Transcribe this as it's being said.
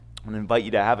I want to invite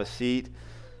you to have a seat.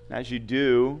 And as you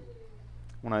do,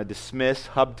 I want to dismiss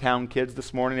Hubtown kids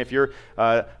this morning. If you're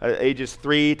ages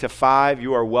 3 to 5,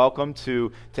 you are welcome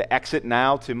to exit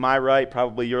now to my right,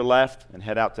 probably your left, and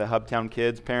head out to Hubtown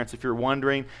kids. Parents, if you're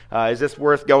wondering, is this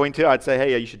worth going to? I'd say,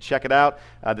 hey, you should check it out.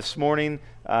 This morning,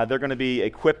 they're going to be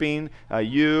equipping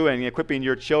you and equipping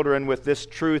your children with this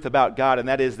truth about God, and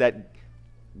that is that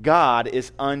God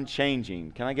is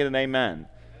unchanging. Can I get an amen?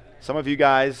 Some of you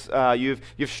guys,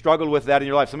 you've struggled with that in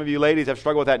your life. Some of you ladies have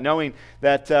struggled with that, knowing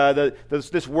that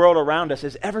this world around us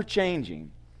is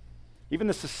ever-changing. Even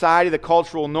the society, the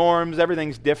cultural norms,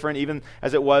 everything's different, even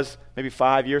as it was maybe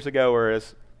 5 years ago or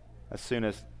as soon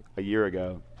as a year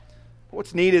ago. But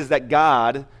what's neat is that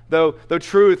God, though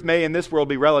truth may in this world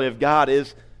be relative, God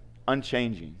is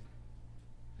unchanging.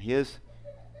 He is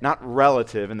not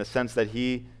relative in the sense that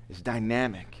He is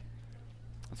dynamic.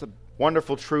 That's a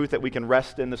wonderful truth that we can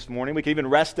rest in this morning. We can even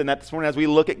rest in that this morning as we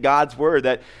look at God's Word,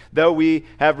 that though we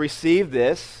have received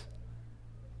this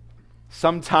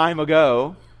some time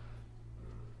ago,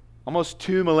 almost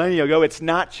 2 millennia ago, it's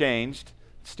not changed.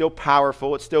 It's still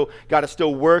powerful. God is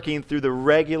still working through the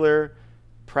regular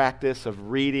practice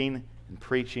of reading and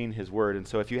preaching His Word. And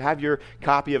so if you have your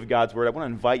copy of God's Word, I want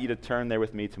to invite you to turn there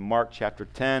with me to Mark chapter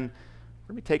 10. We're going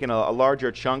to be taking a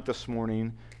larger chunk this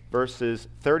morning, verses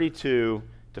 32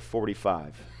 to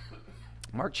 45.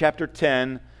 Mark chapter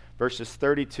 10, verses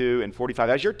 32 and 45.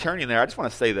 As you're turning there, I just want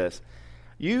to say this.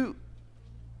 You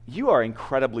are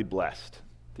incredibly blessed.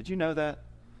 Did you know that?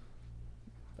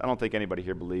 I don't think anybody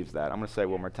here believes that. I'm going to say it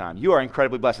one more time. You are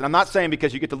incredibly blessed. And I'm not saying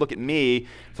because you get to look at me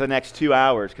for the next 2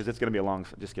 hours, because it's going to be a long,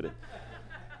 just kidding.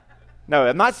 No,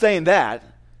 I'm not saying that,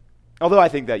 although I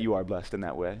think that you are blessed in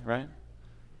that way, right?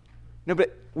 No,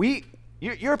 but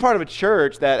you're a part of a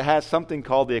church that has something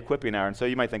called the equipping hour, and so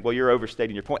you might think, well, you're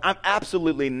overstating your point. I'm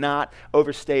absolutely not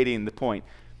overstating the point.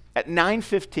 At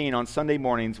 9:15 on Sunday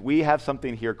mornings, we have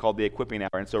something here called the equipping hour,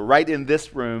 and so right in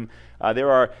this room,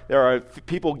 there are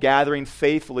people gathering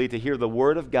faithfully to hear the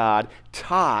Word of God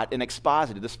taught and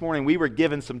exposited. This morning, we were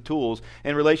given some tools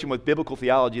in relation with biblical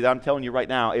theology that I'm telling you right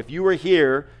now. If you were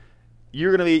here,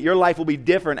 your life will be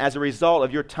different as a result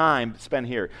of your time spent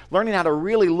here. Learning how to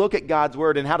really look at God's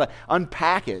Word and how to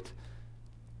unpack it.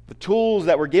 The tools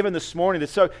that were given this morning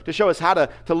to show us how to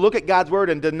look at God's Word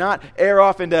and to not err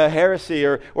off into heresy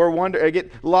or wonder or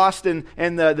get lost in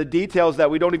the details that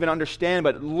we don't even understand,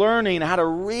 but learning how to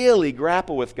really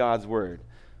grapple with God's Word.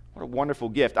 What a wonderful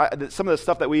gift. Some of the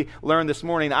stuff that we learned this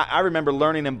morning, I remember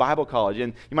learning in Bible college.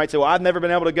 And you might say, well, I've never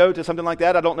been able to go to something like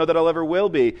that. I don't know that I'll ever will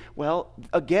be. Well,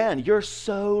 again, you're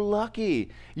so lucky.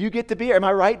 You get to be here. Am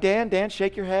I right, Dan? Dan,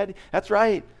 shake your head. That's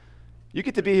right. You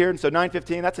get to be here. And so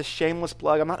 9:15, that's a shameless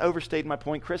plug. I'm not overstating my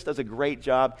point. Chris does a great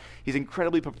job. He's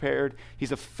incredibly prepared.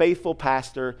 He's a faithful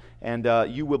pastor. And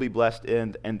you will be blessed.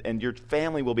 And your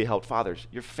family will be helped. Fathers,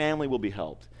 your family will be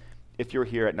helped if you're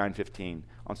here at 9:15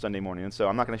 on Sunday morning. And so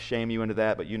I'm not going to shame you into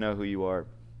that, but you know who you are.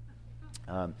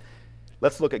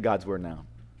 Let's look at God's Word now.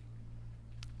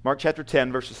 Mark chapter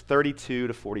 10, verses 32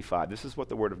 to 45. This is what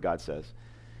the Word of God says.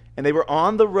 And they were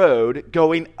on the road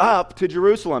going up to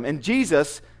Jerusalem, and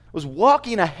Jesus was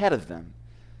walking ahead of them.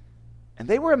 And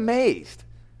they were amazed.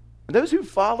 And those who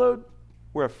followed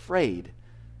were afraid.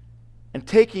 And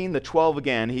taking the 12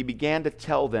 again, he began to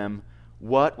tell them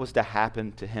what was to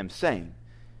happen to him, saying,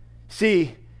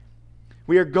 See,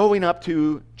 we are going up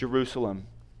to Jerusalem,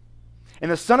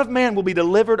 and the Son of Man will be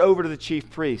delivered over to the chief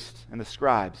priests and the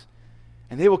scribes,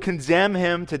 and they will condemn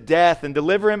him to death and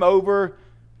deliver him over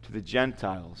to the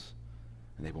Gentiles.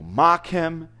 And they will mock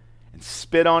him and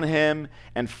spit on him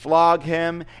and flog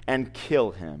him and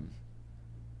kill him.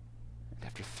 And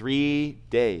after 3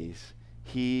 days,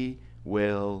 he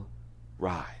will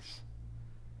rise.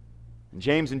 And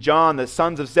James and John, the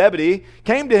sons of Zebedee,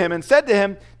 came to him and said to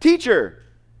him, Teacher,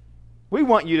 we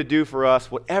want you to do for us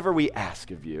whatever we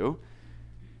ask of you.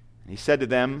 And he said to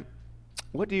them,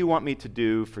 What do you want me to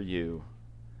do for you?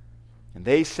 And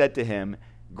they said to him,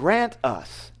 Grant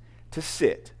us to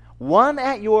sit, one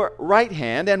at your right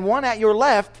hand and one at your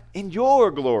left, in your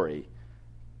glory.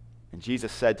 And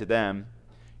Jesus said to them,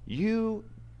 You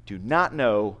do not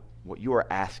know what you are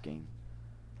asking.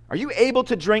 Are you able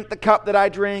to drink the cup that I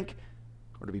drink,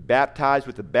 or to be baptized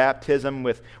with the baptism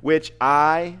with which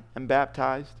I am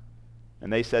baptized?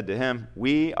 And they said to him,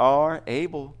 We are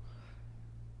able.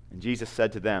 And Jesus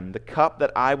said to them, The cup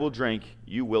that I will drink,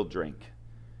 you will drink.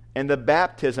 And the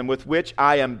baptism with which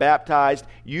I am baptized,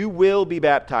 you will be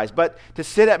baptized. But to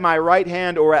sit at my right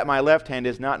hand or at my left hand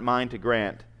is not mine to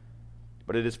grant,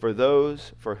 but it is for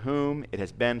those for whom it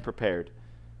has been prepared.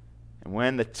 And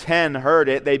when the 10 heard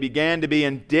it, they began to be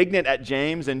indignant at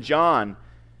James and John.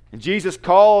 And Jesus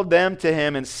called them to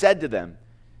him and said to them,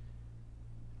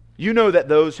 "You know that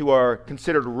those who are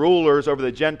considered rulers over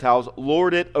the Gentiles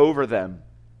lord it over them,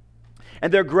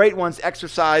 and their great ones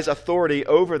exercise authority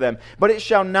over them. But it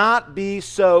shall not be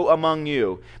so among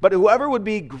you. But whoever would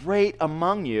be great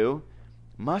among you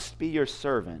must be your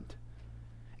servant.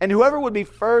 And whoever would be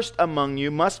first among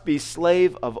you must be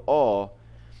slave of all.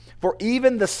 For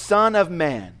even the Son of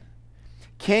Man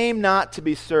came not to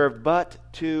be served, but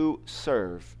to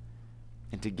serve,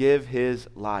 and to give his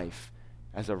life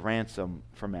as a ransom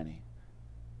for many."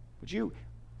 Would you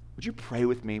pray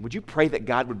with me? Would you pray that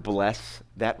God would bless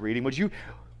that reading? Would you,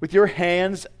 with your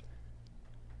hands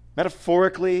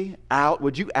metaphorically out,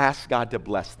 would you ask God to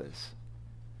bless this?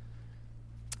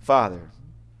 Father,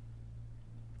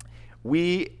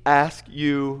 we ask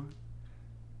you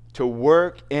to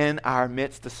work in our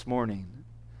midst this morning,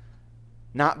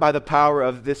 not by the power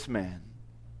of this man,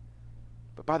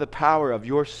 but by the power of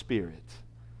your Spirit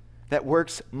that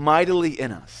works mightily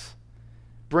in us,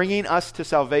 bringing us to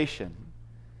salvation,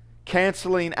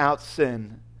 canceling out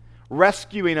sin,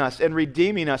 rescuing us and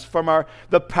redeeming us from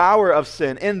the power of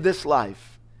sin in this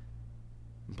life,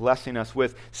 blessing us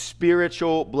with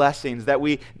spiritual blessings that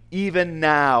we even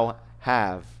now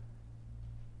have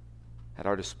at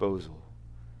our disposal.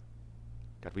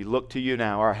 God, we look to you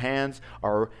now. Our hands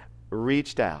are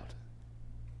reached out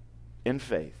in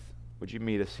faith. Would you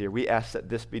meet us here? We ask that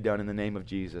this be done in the name of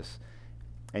Jesus.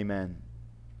 Amen.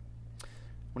 I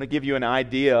want to give you an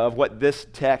idea of what this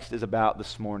text is about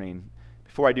this morning.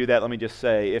 Before I do that, let me just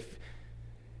say, if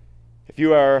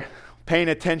you are paying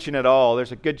attention at all,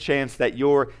 there's a good chance that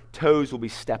your toes will be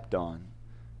stepped on.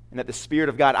 And that the Spirit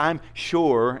of God, I'm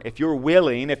sure, if you're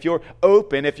willing, if you're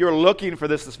open, if you're looking for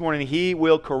this morning, He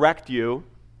will correct you.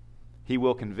 He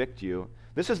will convict you.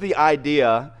 This is the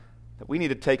idea that we need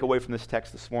to take away from this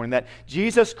text this morning, that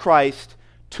Jesus Christ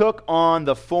took on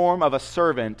the form of a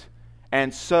servant,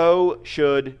 and so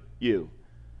should you.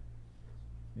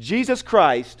 Jesus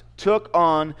Christ took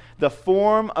on the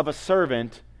form of a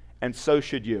servant, and so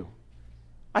should you.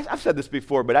 I've said this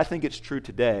before, but I think it's true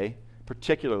today,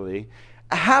 particularly.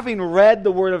 Having read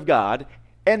the Word of God,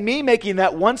 and me making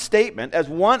that one statement as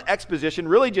one exposition,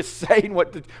 really just saying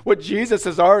what Jesus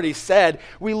has already said,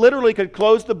 we literally could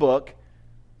close the book,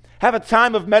 have a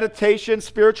time of meditation,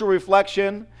 spiritual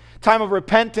reflection, time of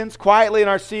repentance, quietly in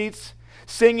our seats,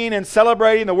 singing and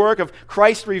celebrating the work of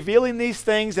Christ revealing these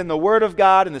things in the Word of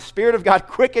God and the Spirit of God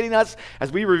quickening us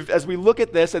as we look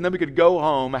at this, and then we could go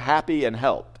home happy and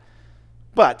helped.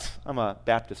 But I'm a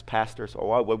Baptist pastor,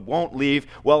 so I won't leave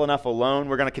well enough alone.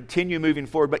 We're going to continue moving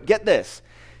forward. But get this.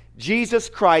 Jesus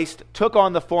Christ took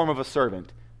on the form of a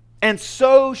servant, and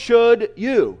so should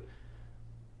you.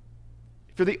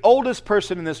 If you're the oldest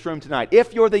person in this room tonight,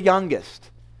 if you're the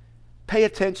youngest, pay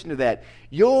attention to that.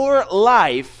 Your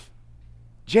life,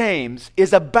 James,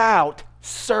 is about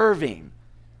serving.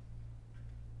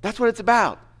 That's what it's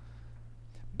about.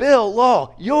 Bill,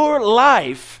 Law, your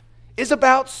life is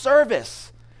about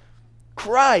service.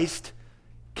 Christ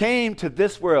came to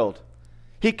this world.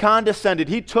 He condescended.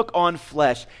 He took on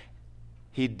flesh.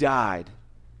 He died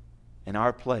in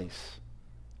our place.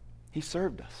 He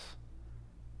served us.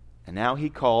 And now He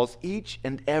calls each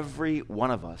and every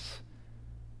one of us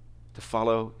to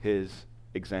follow His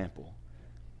example.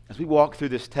 As we walk through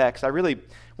this text, I really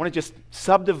want to just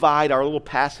subdivide our little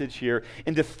passage here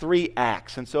into 3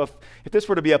 acts. And so if this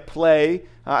were to be a play,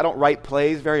 I don't write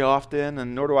plays very often,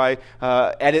 and nor do I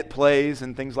edit plays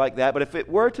and things like that. But if it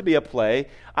were to be a play,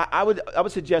 I would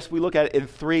suggest we look at it in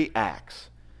 3 acts.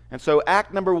 And so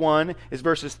act number 1 is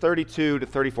verses 32 to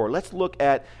 34. Let's look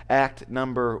at act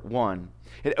number 1.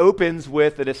 It opens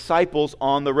with the disciples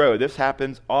on the road. This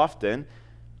happens often.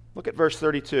 Look at verse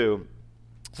 32.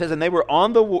 It says, and they were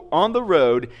on the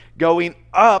road going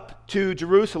up to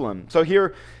Jerusalem. So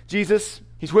here, Jesus,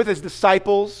 He's with His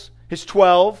disciples, His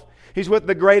 12. He's with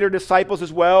the greater disciples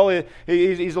as well.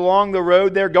 He's along the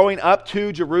road there going up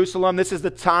to Jerusalem. This is the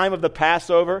time of the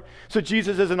Passover. So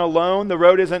Jesus isn't alone. The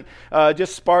road isn't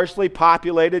just sparsely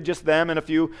populated, just them and a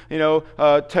few,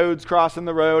 toads crossing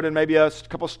the road and maybe a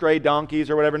couple stray donkeys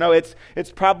or whatever. No, it's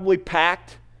probably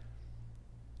packed.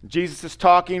 Jesus is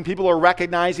talking, people are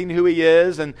recognizing who He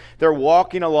is, and they're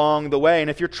walking along the way. And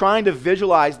if you're trying to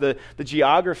visualize the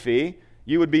geography,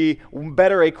 you would be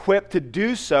better equipped to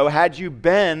do so had you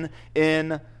been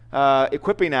in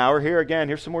equipping hour.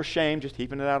 Here's some more shame, just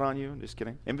heaping it out on you. Just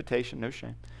kidding. Invitation, no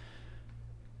shame.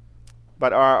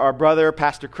 But our brother,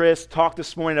 Pastor Chris, talked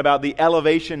this morning about the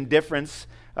elevation difference.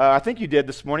 I think you did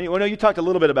this morning. Well, no, you talked a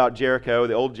little bit about Jericho,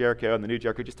 the old Jericho and the new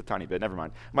Jericho, just a tiny bit. Never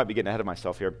mind. I might be getting ahead of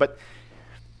myself here. But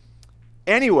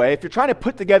Anyway, if you're trying to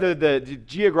put together the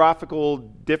geographical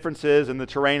differences and the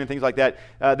terrain and things like that,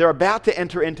 they're about to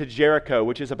enter into Jericho,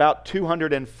 which is about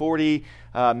 240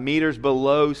 meters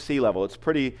below sea level. It's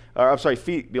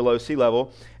feet below sea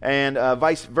level. And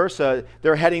vice versa,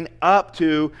 they're heading up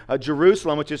to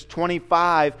Jerusalem, which is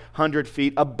 2,500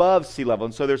 feet above sea level.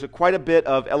 And so there's quite a bit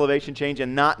of elevation change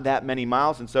and not that many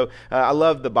miles. And so I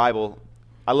love the Bible.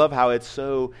 I love how it's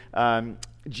so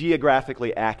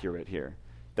geographically accurate here,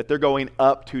 that they're going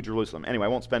up to Jerusalem. Anyway, I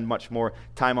won't spend much more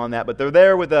time on that, but they're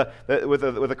there with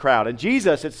a crowd. And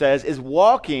Jesus, it says, is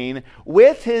walking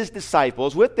with his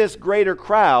disciples, with this greater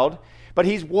crowd, but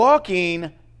he's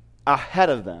walking ahead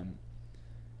of them.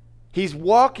 He's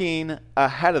walking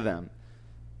ahead of them.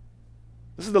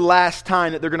 This is the last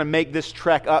time that they're going to make this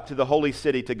trek up to the holy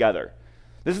city together.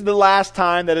 This is the last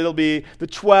time that it'll be the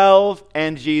 12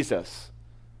 and Jesus.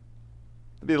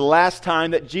 It'll be the last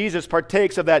time that Jesus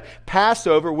partakes of that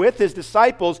Passover with his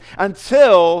disciples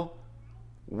until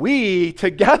we,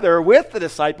 together with the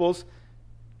disciples,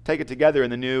 take it together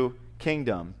in the new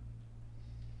kingdom.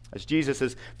 As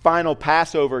Jesus' final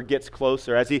Passover gets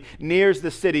closer, as he nears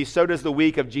the city, so does the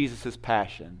week of Jesus'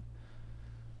 passion.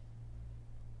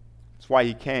 That's why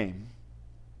he came.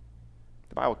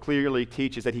 The Bible clearly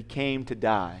teaches that he came to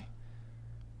die.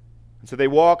 And so they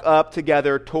walk up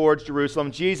together towards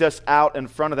Jerusalem, Jesus out in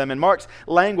front of them. In Mark's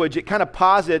language, it kind of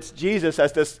posits Jesus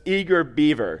as this eager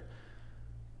beaver,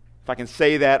 if I can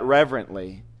say that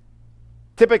reverently.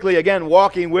 Typically, again,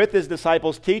 walking with his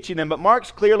disciples, teaching them, but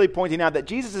Mark's clearly pointing out that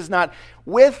Jesus is not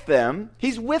with them.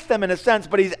 He's with them in a sense,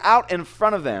 but he's out in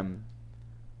front of them.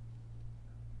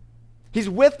 He's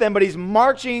with them, but he's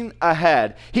marching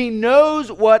ahead. He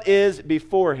knows what is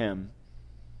before him.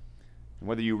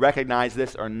 Whether you recognize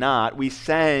this or not, we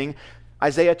sang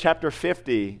Isaiah chapter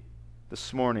 50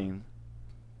 this morning.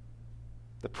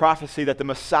 The prophecy that the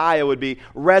Messiah would be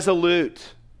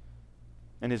resolute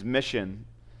in his mission,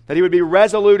 that he would be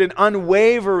resolute and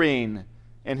unwavering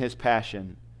in his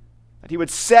passion, that he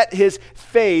would set his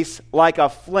face like a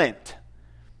flint,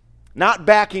 not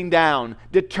backing down,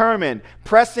 determined,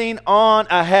 pressing on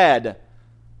ahead,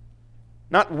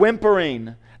 not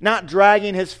whimpering, not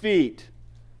dragging his feet.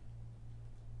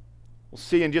 We'll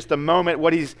see in just a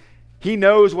moment he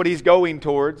knows what he's going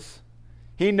towards.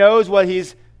 He knows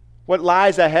what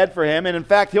lies ahead for him. And in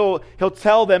fact, he'll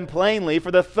tell them plainly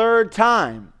for the third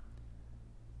time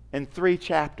in 3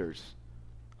 chapters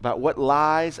about what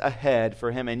lies ahead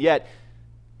for him. And yet,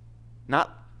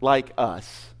 not like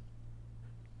us,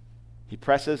 he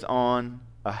presses on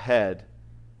ahead.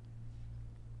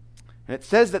 And it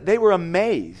says that they were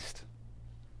amazed.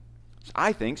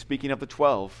 I think, speaking of the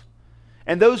 12,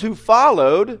 and those who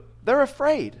followed, they're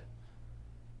afraid.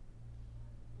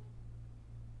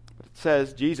 But it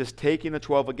says, Jesus, taking the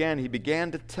 12 again, he began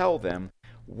to tell them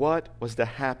what was to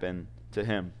happen to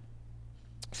him.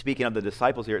 Speaking of the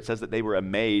disciples here, it says that they were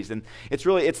amazed. And it's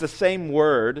the same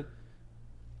word,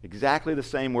 exactly the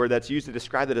same word that's used to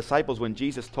describe the disciples when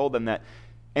Jesus told them that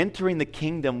entering the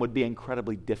kingdom would be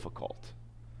incredibly difficult.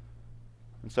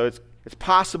 And so it's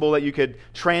possible that you could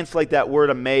translate that word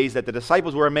amazed, that the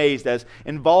disciples were amazed as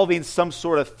involving some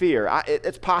sort of fear.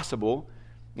 It's possible,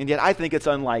 and yet I think it's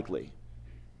unlikely.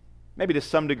 Maybe to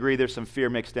some degree there's some fear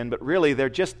mixed in, but really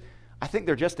I think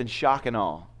they're just in shock and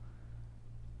awe.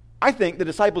 I think the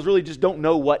disciples really just don't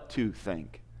know what to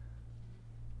think.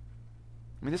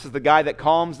 I mean, this is the guy that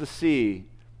calms the sea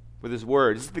with his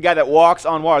word. This is the guy that walks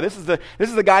on water. This is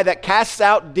the guy that casts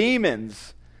out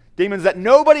demons. Demons that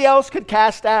nobody else could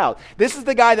cast out. This is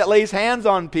the guy that lays hands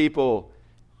on people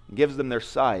and gives them their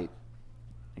sight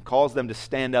and calls them to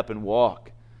stand up and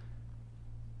walk.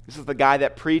 This is the guy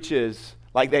that preaches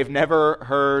like they've never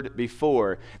heard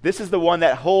before. This is the one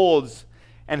that holds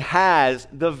and has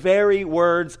the very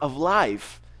words of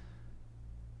life.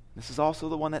 This is also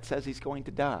the one that says he's going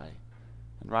to die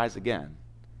and rise again.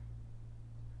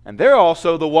 And they're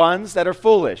also the ones that are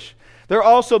foolish. They're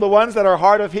also the ones that are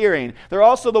hard of hearing. They're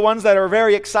also the ones that are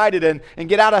very excited and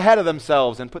get out ahead of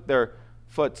themselves and put their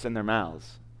foots in their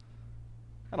mouths.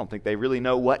 I don't think they really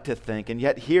know what to think, and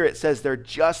yet here it says they're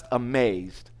just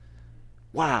amazed.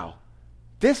 Wow,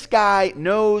 this guy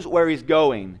knows where he's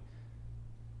going.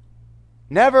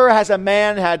 Never has a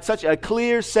man had such a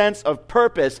clear sense of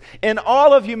purpose in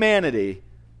all of humanity.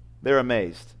 They're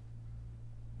amazed,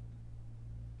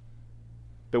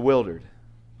 bewildered.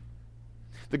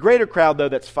 The greater crowd, though,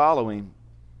 that's following,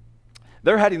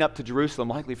 they're heading up to Jerusalem,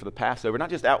 likely for the Passover, not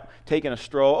just out taking a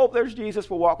stroll. Oh, there's Jesus,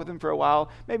 we'll walk with him for a while.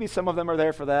 Maybe some of them are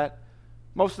there for that.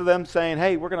 Most of them saying,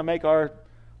 hey, we're going to make our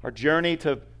journey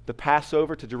to the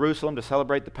Passover, to Jerusalem, to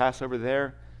celebrate the Passover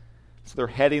there. So they're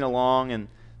heading along, and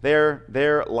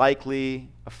they're likely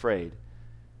afraid.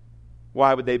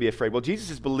 Why would they be afraid? Well, Jesus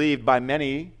is believed by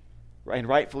many, and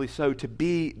rightfully so, to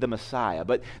be the Messiah.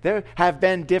 But there have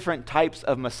been different types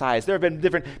of Messiahs. There have been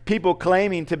different people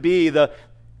claiming to be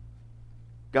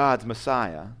God's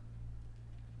Messiah.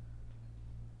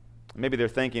 Maybe they're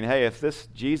thinking, hey, if this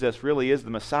Jesus really is the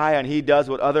Messiah and he does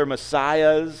what other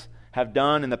Messiahs have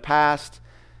done in the past,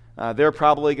 they're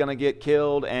probably going to get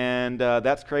killed, and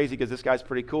that's crazy because this guy's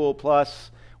pretty cool.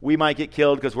 Plus, we might get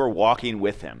killed because we're walking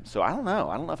with him. So I don't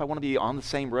know. I don't know if I want to be on the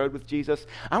same road with Jesus.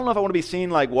 I don't know if I want to be seen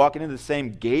like walking into the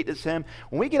same gate as him.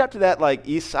 When we get up to that like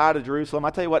east side of Jerusalem, I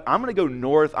tell you what, I'm going to go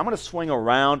north. I'm going to swing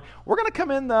around. We're going to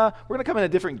come in a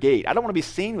different gate. I don't want to be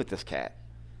seen with this cat.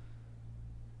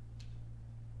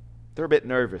 They're a bit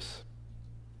nervous.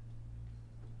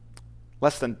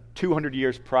 Less than 200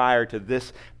 years prior to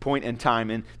this point in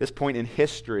time, and this point in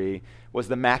history, was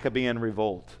the Maccabean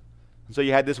revolt. And so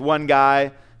you had this one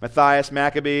guy, Matthias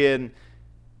Maccabee, and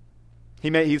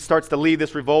he starts to lead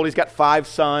this revolt. He's got 5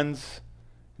 sons,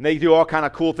 and they do all kind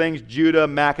of cool things. Judah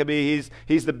Maccabee,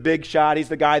 he's the big shot. He's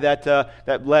the guy that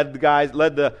led the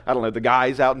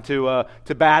guys out into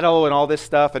to battle and all this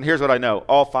stuff. And here's what I know: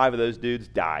 all 5 of those dudes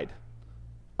died,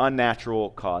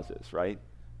 unnatural causes. Right?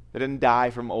 They didn't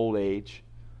die from old age.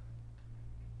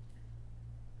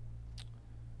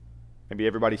 Maybe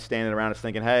everybody's standing around us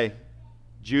thinking, hey,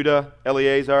 Judah,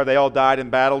 Eleazar, they all died in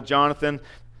battle. Jonathan,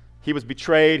 he was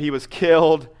betrayed, he was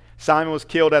killed. Simon was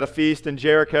killed at a feast in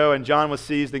Jericho, and John was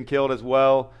seized and killed as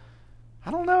well.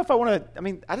 I don't know if I want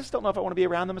to, I just don't know if I want to be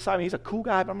around the Messiah. He's a cool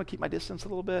guy, but I'm going to keep my distance a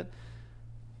little bit.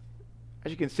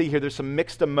 As you can see here, there's some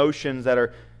mixed emotions that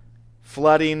are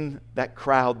flooding that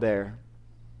crowd there.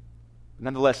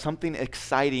 Nonetheless, something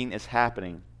exciting is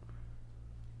happening.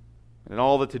 And in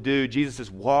all the to-do, Jesus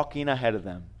is walking ahead of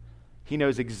them. He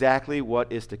knows exactly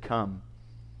what is to come.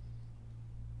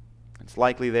 It's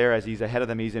likely there as he's ahead of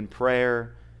them, he's in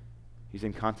prayer, he's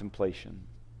in contemplation.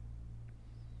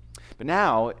 But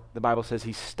now, the Bible says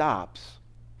he stops.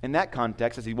 In that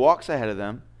context, as he walks ahead of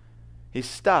them, he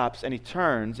stops and he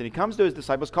turns and he comes to his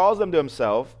disciples, calls them to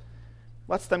himself,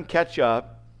 lets them catch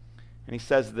up, and he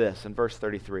says this in verse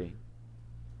 33.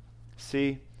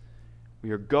 See, we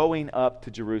are going up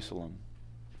to Jerusalem,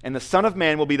 and the Son of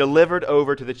Man will be delivered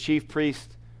over to the chief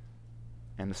priests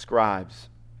and the scribes.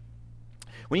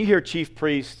 When you hear chief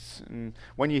priests and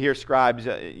when you hear scribes,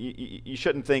 you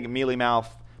shouldn't think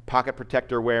mealy-mouthed, pocket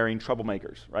protector wearing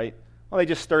troublemakers, right? Well, they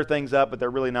just stir things up, but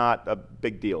they're really not a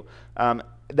big deal.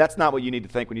 That's not what you need to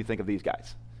think when you think of these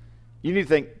guys. You need to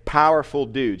think powerful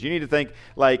dudes. You need to think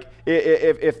like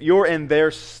if you're in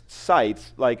their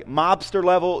sights, like mobster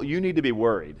level, you need to be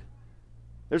worried.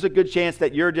 There's a good chance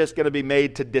that you're just going to be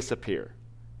made to disappear,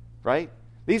 right?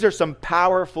 These are some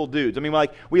powerful dudes. I mean,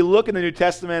 like we look in the New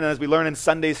Testament and as we learn in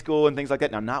Sunday school and things like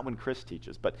that. Now, not when Chris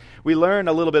teaches, but we learn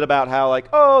a little bit about how like,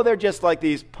 oh, they're just like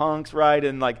these punks, right?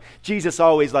 And like Jesus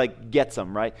always like gets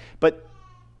them, right? But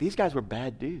these guys were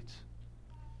bad dudes.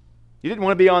 You didn't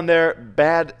want to be on their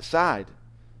bad side.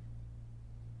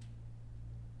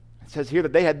 It says here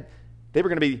that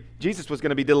Jesus was going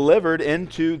to be delivered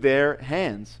into their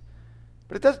hands.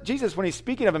 But Jesus, when he's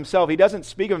speaking of himself, he doesn't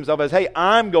speak of himself as, hey,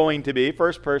 I'm going to be,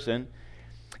 first person.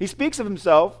 He speaks of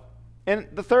himself in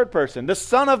the third person, the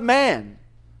Son of Man.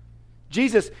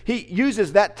 Jesus, he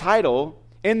uses that title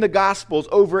in the Gospels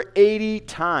over 80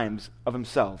 times of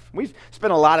himself. We've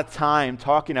spent a lot of time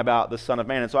talking about the Son of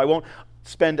Man, and so I won't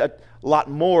spend a lot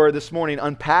more this morning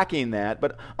unpacking that,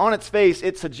 but on its face,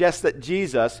 it suggests that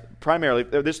Jesus, primarily,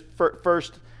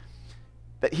 first,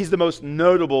 that he's the most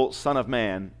notable Son of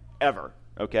Man ever.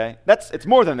 Okay? It's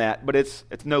more than that, but it's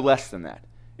no less than that.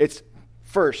 It's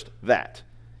first that.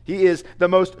 He is the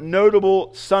most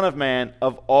notable Son of Man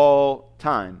of all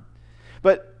time.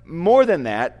 But more than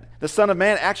that, the Son of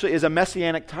Man actually is a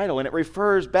messianic title, and it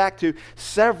refers back to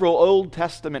several Old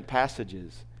Testament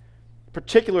passages,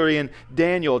 particularly in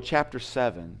Daniel chapter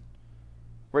 7,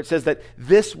 where it says that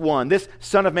this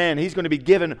Son of Man, he's going to be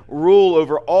given rule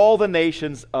over all the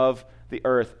nations of the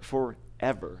earth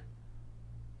forever.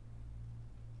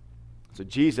 So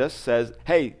Jesus says,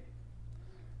 hey,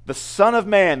 the Son of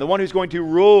Man, the one who's going to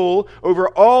rule over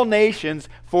all nations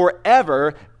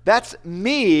forever, that's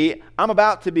me. I'm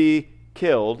about to be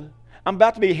killed. I'm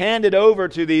about to be handed over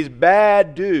to these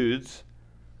bad dudes.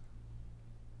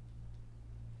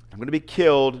 I'm going to be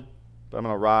killed, but I'm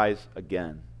going to rise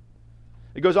again.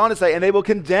 It goes on to say, and they will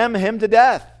condemn him to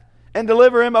death and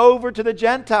deliver him over to the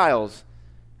Gentiles.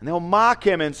 And they'll mock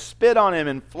him and spit on him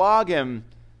and flog him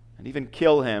and even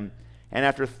kill him. And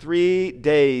after 3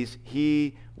 days,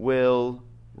 he will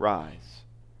rise.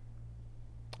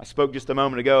 I spoke just a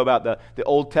moment ago about the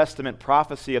Old Testament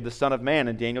prophecy of the Son of Man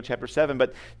in Daniel chapter 7,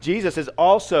 but Jesus is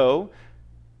also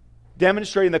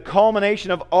demonstrating the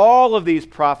culmination of all of these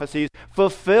prophecies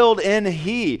fulfilled in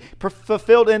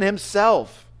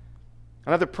himself.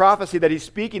 Another prophecy that he's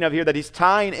speaking of here, that he's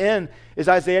tying in, is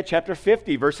Isaiah chapter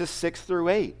 50, verses 6 through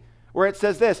 8, where it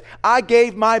says this, I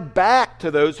gave my back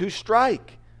to those who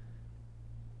strike.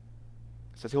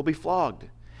 It says he'll be flogged.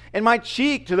 And my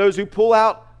cheek to those who pull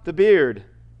out the beard.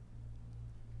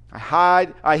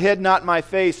 I hid not my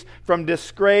face from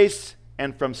disgrace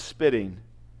and from spitting.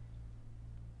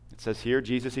 It says here,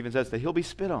 Jesus even says that he'll be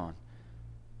spit on.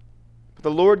 But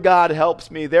the Lord God helps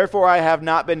me, therefore I have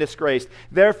not been disgraced.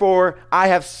 Therefore I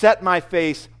have set my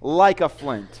face like a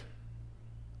flint.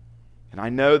 And I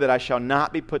know that I shall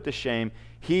not be put to shame.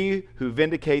 He who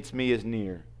vindicates me is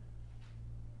near.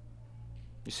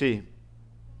 You see,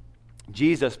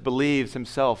 Jesus believes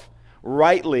himself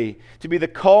rightly to be the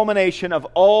culmination of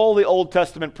all the Old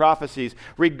Testament prophecies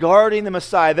regarding the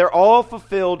Messiah. They're all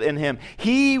fulfilled in him.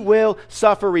 He will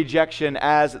suffer rejection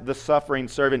as the suffering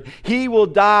servant. He will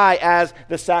die as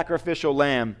the sacrificial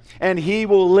lamb. And he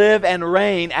will live and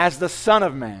reign as the Son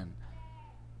of Man.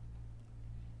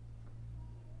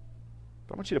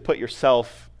 But I want you to put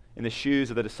yourself in the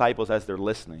shoes of the disciples as they're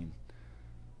listening.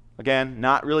 Again,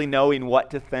 not really knowing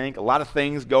what to think. A lot of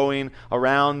things going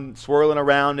around, swirling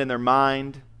around in their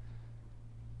mind.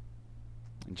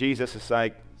 And Jesus is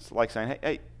like saying,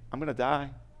 hey, I'm going to die.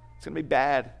 It's going to be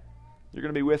bad. You're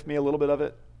going to be with me a little bit of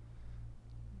it.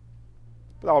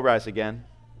 But I'll rise again.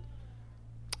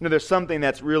 You know, there's something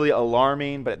that's really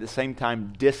alarming, but at the same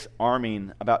time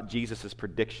disarming about Jesus'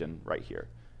 prediction right here.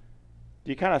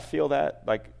 Do you kind of feel that?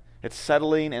 Like, it's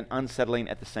settling and unsettling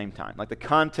at the same time. Like the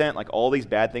content, like all these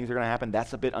bad things are going to happen,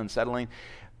 that's a bit unsettling.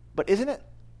 But isn't it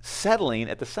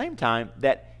settling at the same time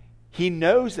that he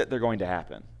knows that they're going to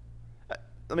happen?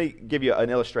 Let me give you an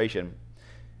illustration.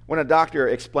 When a doctor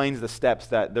explains the steps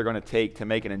that they're going to take to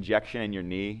make an injection in your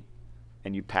knee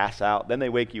and you pass out, then they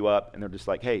wake you up and they're just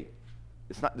like, hey,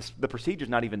 it's not the procedure's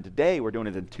not even today. We're doing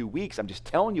it in 2 weeks. I'm just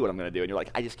telling you what I'm going to do. And you're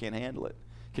like, I just can't handle it.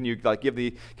 Can you put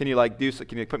me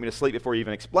to sleep before you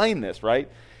even explain this, right?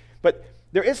 But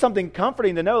there is something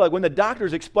comforting to know, like when the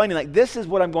doctor's explaining, like this is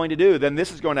what I'm going to do, then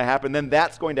this is going to happen, then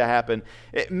that's going to happen.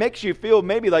 It makes you feel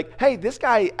maybe like, hey, this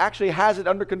guy actually has it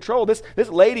under control. This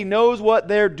lady knows what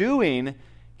they're doing.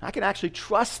 I can actually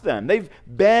trust them. They've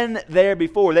been there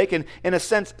before. They can, in a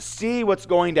sense, see what's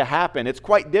going to happen. It's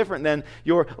quite different than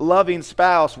your loving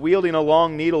spouse wielding a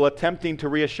long needle, attempting to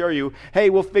reassure you, hey,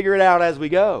 we'll figure it out as we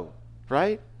go.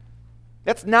 Right?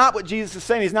 That's not what Jesus is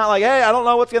saying. He's not like, hey, I don't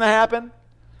know what's going to happen.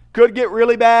 Could get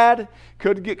really bad.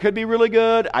 Could be really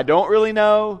good. I don't really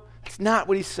know. That's not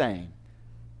what he's saying.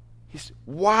 He's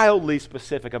wildly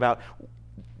specific about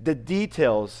the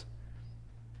details,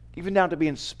 even down to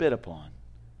being spit upon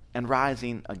and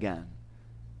rising again.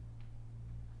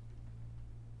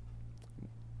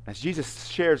 As Jesus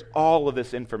shares all of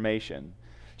this information,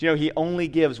 do you know he only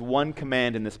gives one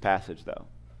command in this passage, though?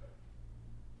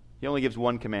 He only gives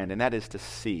one command, and that is to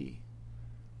see.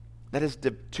 That is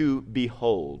to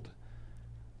behold.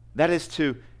 That is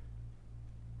to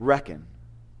reckon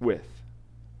with.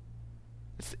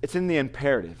 It's in the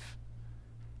imperative.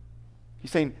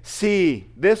 He's saying, see,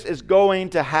 this is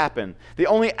going to happen. The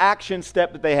only action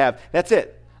step that they have, that's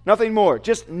it. Nothing more.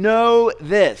 Just know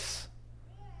this.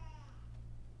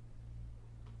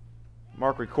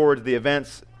 Mark records the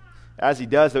events as he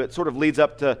does, though it sort of leads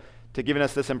up to giving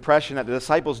us this impression that the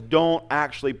disciples don't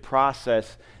actually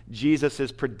process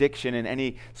Jesus' prediction in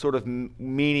any sort of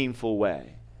meaningful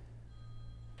way.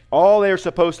 All they're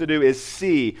supposed to do is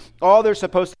see. All they're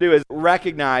supposed to do is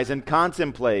recognize and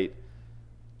contemplate.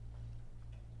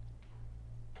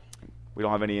 We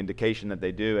don't have any indication that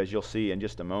they do, as you'll see in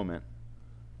just a moment.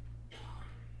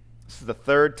 This is the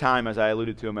third time, as I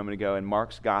alluded to a moment ago, in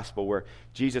Mark's gospel where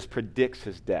Jesus predicts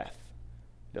his death.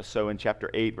 He does so in chapter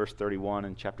 8, verse 31,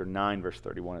 and chapter 9, verse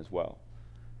 31 as well.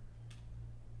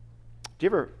 Do you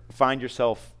ever find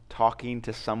yourself talking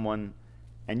to someone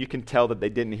and you can tell that they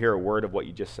didn't hear a word of what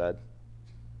you just said?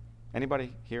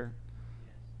 Anybody here?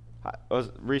 I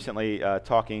was recently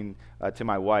talking to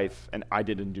my wife, and I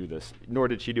didn't do this, nor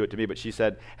did she do it to me, but she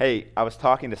said, hey, I was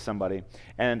talking to somebody,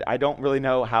 and I don't really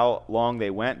know how long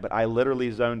they went, but I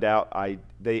literally zoned out.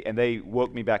 They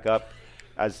woke me back up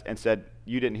and said,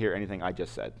 you didn't hear anything I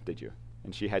just said, did you?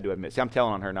 And she had to admit. See, I'm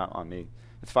telling on her, not on me.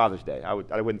 It's Father's Day.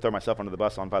 I wouldn't throw myself under the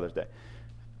bus on Father's Day.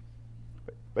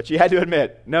 But she had to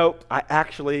admit, no, I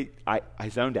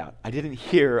zoned out. I didn't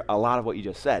hear a lot of what you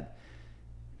just said.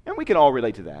 And we can all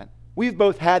relate to that. We've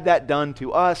both had that done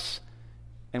to us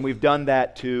and we've done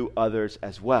that to others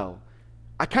as well.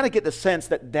 I kind of get the sense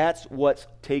that that's what's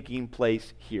taking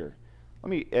place here. Let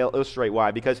me illustrate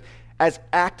why. Because as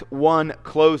Act 1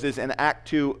 closes and Act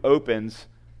 2 opens,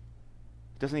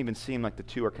 it doesn't even seem like the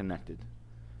two are connected.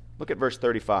 Look at verse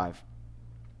 35.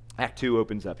 Act 2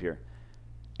 opens up here.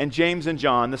 And James and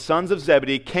John, the sons of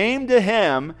Zebedee, came to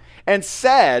him and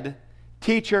said,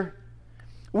 "Teacher,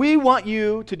 we want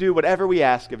you to do whatever we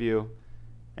ask of you."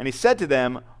 And he said to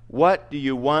them, "What do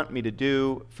you want me to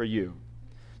do for you?"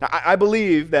 Now, I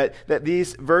believe that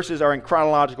these verses are in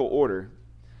chronological order.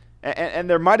 And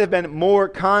there might have been more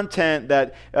content,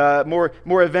 that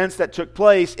more events that took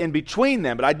place in between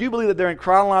them. But I do believe that they're in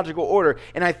chronological order.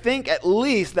 And I think at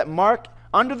least that Mark,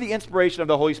 under the inspiration of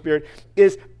the Holy Spirit,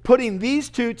 is putting these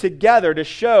two together to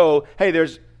show, hey,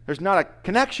 there's not a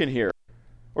connection here.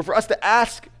 Or for us to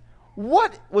ask,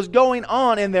 what was going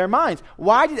on in their minds?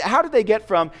 How did they get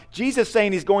from Jesus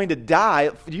saying he's going to die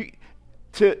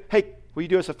to, hey, will you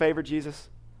do us a favor, Jesus?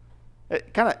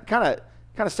 It kind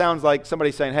of sounds like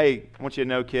somebody saying, hey, I want you to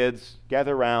know, kids,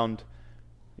 gather around.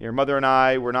 Your mother and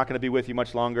I, we're not going to be with you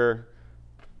much longer.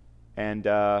 And, it's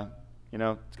going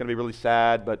to be really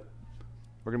sad, but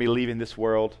we're going to be leaving this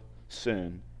world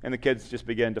soon. And the kids just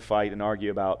begin to fight and argue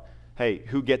about, hey,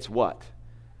 who gets what?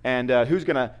 And who's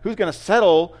gonna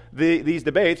settle these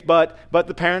debates but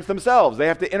the parents themselves? They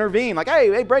have to intervene, like,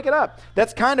 hey, break it up.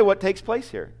 That's kind of what takes place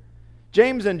here.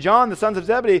 James and John, the sons of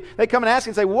Zebedee, they come and ask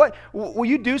and say, "What will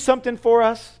you do something for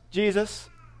us, Jesus?"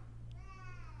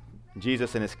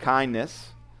 Jesus, in his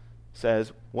kindness,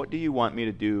 says, "What do you want me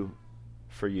to do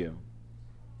for you?"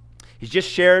 He's just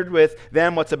shared with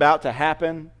them what's about to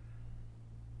happen.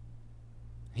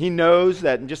 He knows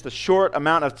that in just a short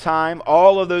amount of time,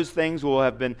 all of those things will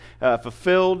have been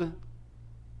fulfilled.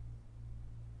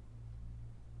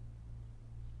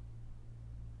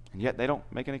 And yet they don't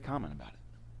make any comment about it.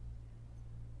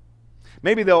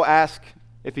 Maybe they'll ask,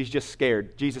 if he's just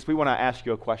scared, "Jesus, we want to ask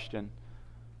you a question.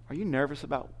 Are you nervous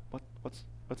about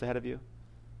what's ahead of you?"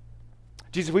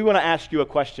 "Jesus, we want to ask you a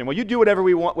question. Will you do whatever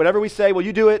we want, whatever we say? Will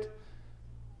you do it?"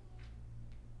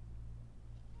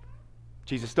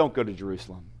 "Jesus, don't go to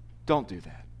Jerusalem. Don't do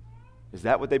that." Is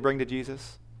that what they bring to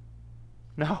Jesus?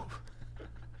 No.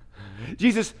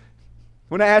 "Jesus,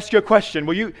 when I ask you a question,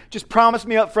 will you just promise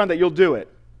me up front that you'll do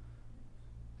it?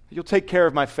 You'll take care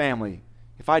of my family.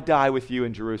 If I die with you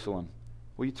in Jerusalem,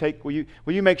 will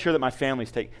you make sure that my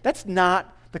family's taken?" That's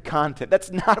not the content.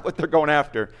 That's not what they're going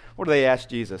after. What do they ask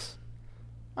Jesus?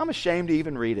 I'm ashamed to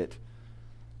even read it.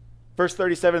 Verse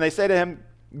 37, they say to him,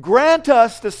 "Grant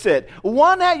us to sit,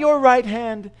 one at your right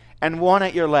hand and one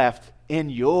at your left,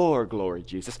 in your glory,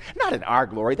 Jesus." Not in our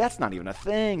glory. That's not even a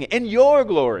thing. In your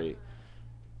glory.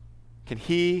 Can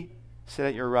he sit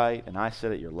at your right and I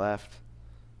sit at your left?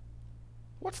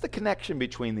 What's the connection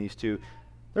between these two?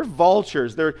 They're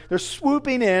vultures. They're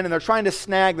swooping in and they're trying to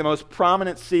snag the most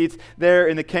prominent seats there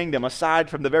in the kingdom, aside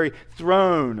from the very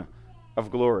throne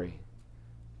of glory.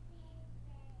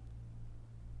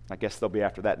 I guess they'll be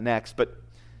after that next, but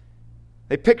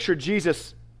they picture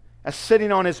Jesus as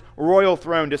sitting on his royal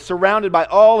throne, just surrounded by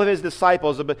all of his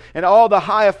disciples and all the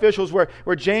high officials were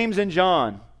James and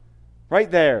John,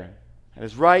 right there, at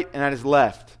his right and at his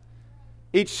left,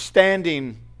 each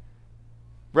standing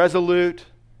resolute,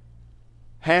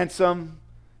 handsome,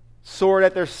 sword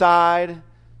at their side,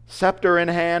 scepter in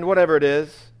hand, whatever it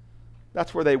is.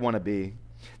 That's where they want to be.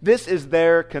 This is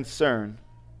their concern.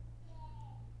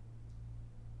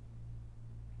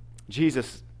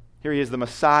 Jesus, here he is, the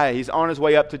Messiah. He's on his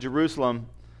way up to Jerusalem.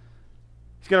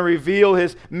 He's going to reveal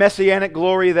his messianic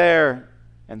glory there,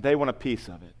 and they want a piece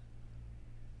of it.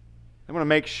 They want to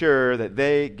make sure that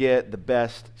they get the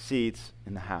best seats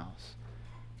in the house.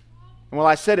 And while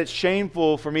I said it's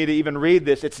shameful for me to even read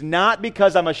this, it's not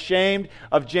because I'm ashamed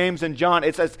of James and John.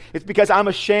 It's because I'm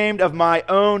ashamed of my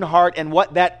own heart and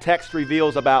what that text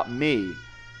reveals about me.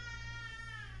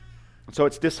 So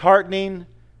it's disheartening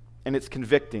and it's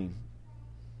convicting.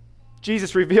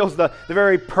 Jesus reveals the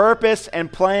very purpose and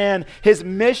plan, his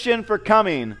mission for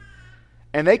coming.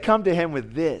 And they come to him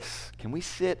with this: "Can we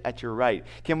sit at your right?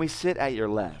 Can we sit at your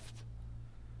left?"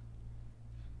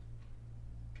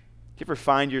 Do you ever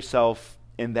find yourself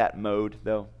in that mode,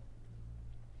 though?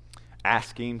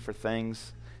 Asking for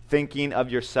things, thinking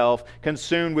of yourself,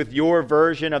 consumed with your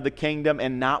version of the kingdom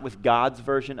and not with God's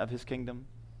version of his kingdom?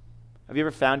 Have you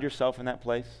ever found yourself in that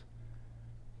place?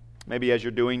 Maybe as you're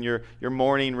doing your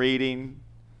morning reading,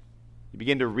 you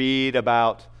begin to read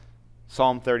about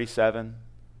Psalm 37,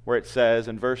 where it says,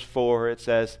 in verse 4, it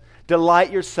says,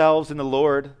 "Delight yourselves in the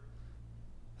Lord,"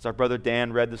 as our brother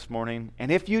Dan read this morning,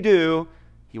 "and if you do,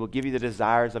 he will give you the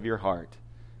desires of your heart."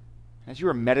 As you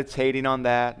are meditating on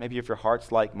that, maybe if your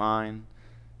heart's like mine,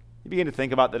 you begin to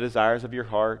think about the desires of your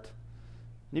heart.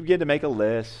 You begin to make a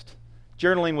list.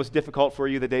 Journaling was difficult for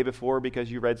you the day before because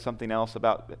you read something else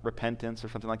about repentance or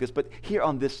something like this. But here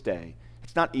on this day,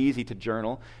 it's not easy to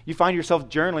journal. You find yourself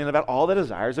journaling about all the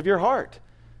desires of your heart.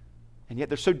 And yet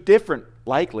they're so different,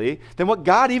 likely, than what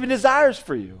God even desires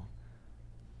for you.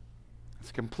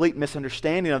 It's a complete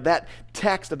misunderstanding of that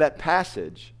text, of that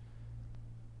passage.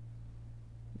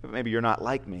 But maybe you're not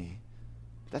like me.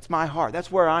 That's my heart.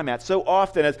 That's where I'm at. So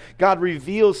often as God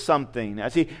reveals something,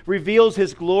 as He reveals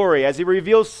His glory, as He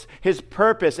reveals His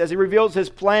purpose, as He reveals His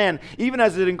plan, even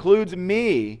as it includes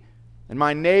me and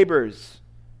my neighbors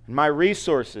and my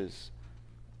resources,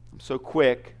 I'm so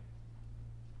quick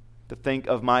to think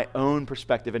of my own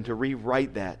perspective and to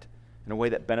rewrite that in a way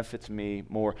that benefits me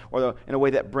more, or in a way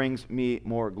that brings me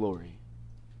more glory.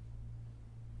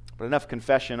 But enough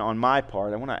confession on my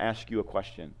part. I want to ask you a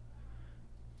question.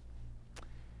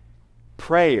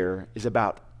 Prayer is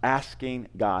about asking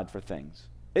God for things.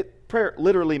 Prayer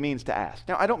literally means to ask.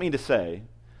 Now, I don't mean to say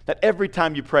that every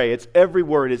time you pray, every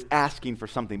word is asking for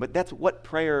something, but that's what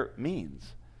prayer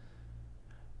means.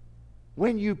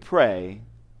 When you pray,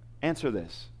 answer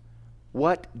this.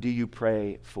 What do you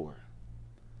pray for?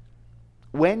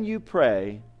 When you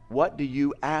pray, what do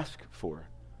you ask for?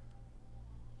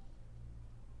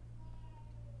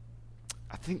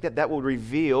 I think that will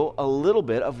reveal a little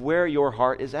bit of where your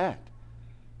heart is at.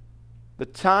 The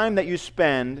time that you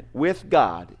spend with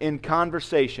God in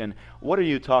conversation, what are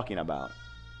you talking about?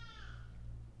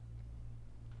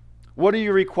 What are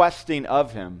you requesting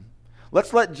of Him?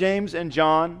 Let's let James and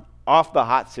John off the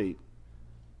hot seat.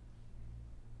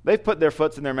 They've put their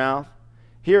foots in their mouth.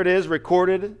 Here it is,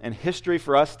 recorded in history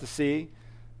for us to see.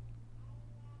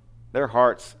 Their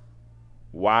hearts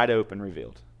wide open,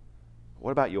 revealed.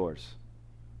 What about yours?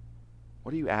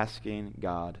 What are you asking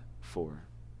God for?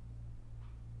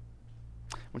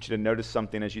 I want you to notice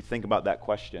something as you think about that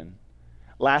question.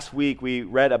 Last week we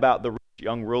read about the rich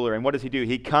young ruler, and what does he do?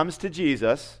 He comes to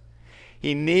Jesus.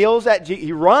 He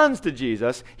runs to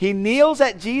Jesus. He kneels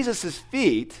at Jesus'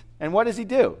 feet, and what does he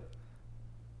do?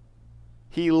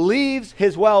 He leaves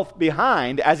his wealth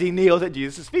behind as he kneels at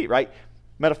Jesus' feet, right?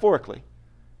 Metaphorically.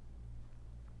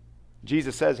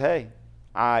 Jesus says, hey,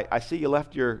 I see you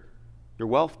left your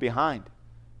wealth behind.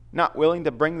 Not willing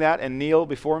to bring that and kneel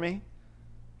before me?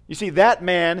 You see, that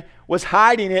man was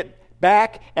hiding it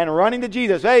back and running to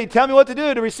Jesus. Hey, tell me what to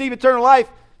do to receive eternal life.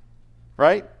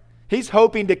 Right? He's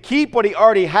hoping to keep what he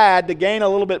already had to gain a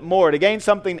little bit more, to gain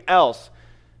something else.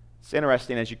 It's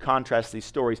interesting as you contrast these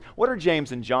stories. What are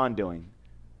James and John doing?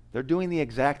 They're doing the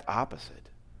exact opposite.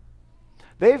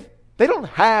 They don't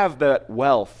have that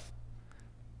wealth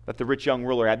that the rich young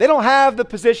ruler had. They don't have the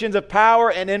positions of power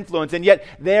and influence, and yet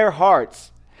their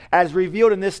hearts, as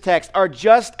revealed in this text, are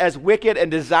just as wicked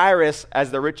and desirous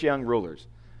as the rich young rulers.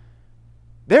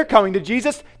 They're coming to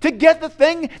Jesus to get the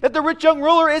thing that the rich young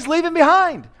ruler is leaving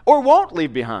behind or won't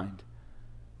leave behind.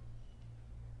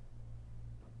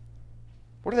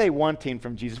 What are they wanting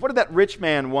from Jesus? What did that rich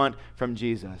man want from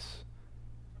Jesus?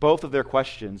 Both of their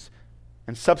questions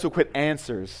and subsequent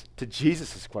answers to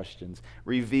Jesus' questions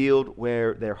revealed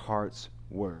where their hearts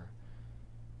were.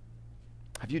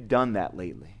 Have you done that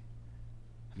lately?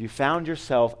 Have you found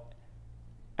yourself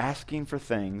asking for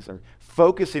things or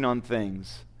focusing on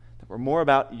things that were more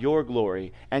about your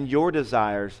glory and your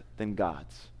desires than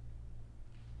God's?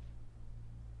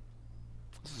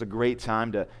 This is a great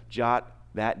time to jot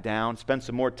that down. Spend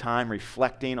some more time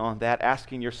reflecting on that,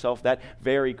 asking yourself that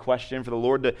very question for the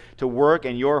Lord to work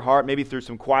in your heart, maybe through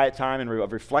some quiet time and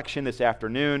of reflection this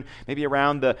afternoon, maybe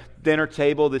around the dinner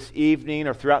table this evening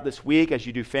or throughout this week as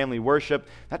you do family worship.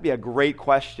 That'd be a great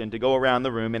question to go around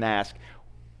the room and ask,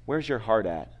 where's your heart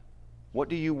at? What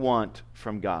do you want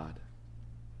from God?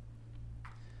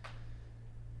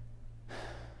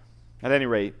 At any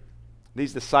rate,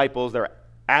 these disciples, they're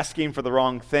asking for the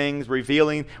wrong things,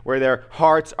 revealing where their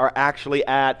hearts are actually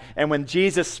at. And when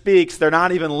Jesus speaks, they're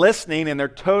not even listening and they're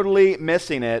totally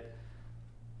missing it.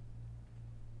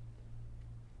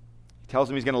 He tells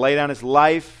them he's going to lay down his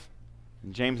life,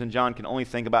 and James and John can only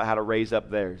think about how to raise up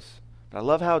theirs. But I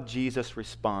love how Jesus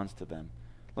responds to them.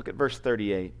 Look at verse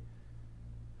 38.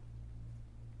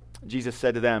 Jesus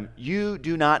said to them, "You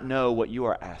do not know what you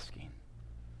are asking."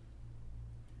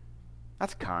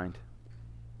 That's kind.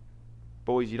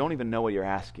 Boys, you don't even know what you're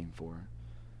asking for.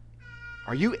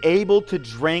 Are you able to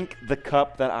drink the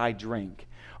cup that I drink?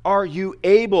 Are you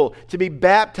able to be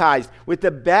baptized with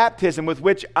the baptism with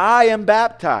which I am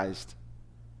baptized?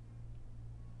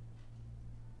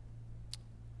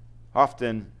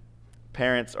 Often,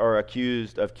 parents are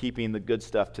accused of keeping the good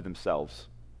stuff to themselves.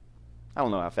 I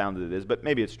don't know how founded it is, but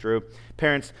maybe it's true.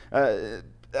 Parents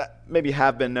maybe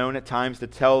have been known at times to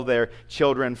tell their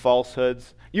children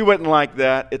falsehoods. You wouldn't like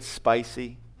that. It's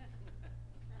spicy.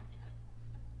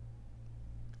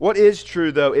 What is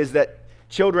true, though, is that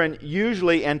children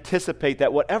usually anticipate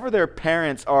that whatever their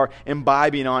parents are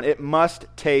imbibing on, it must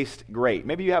taste great.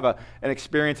 Maybe you have an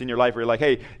experience in your life where you're like,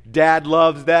 hey, dad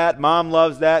loves that, mom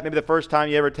loves that. Maybe the first time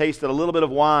you ever tasted a little bit of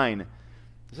wine.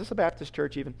 Is this a Baptist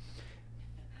church even?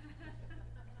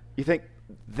 You think,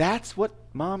 that's what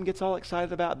mom gets all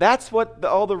excited about? That's what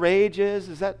all the rage is?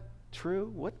 Is that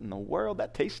true? What in the world?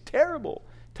 That tastes terrible.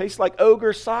 Tastes like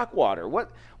ogre sock water.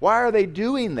 Why are they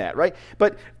doing that, right?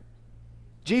 But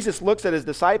Jesus looks at his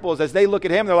disciples as they look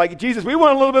at him. They're like, Jesus, we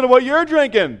want a little bit of what you're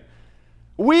drinking.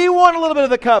 We want a little bit of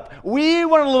the cup. We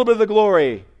want a little bit of the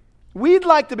glory. We'd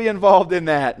like to be involved in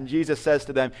that. And Jesus says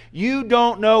to them, you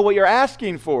don't know what you're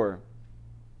asking for.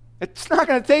 It's not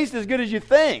going to taste as good as you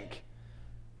think.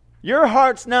 Your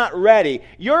heart's not ready.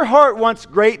 Your heart wants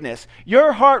greatness.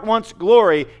 Your heart wants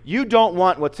glory. You don't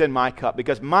want what's in my cup,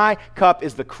 because my cup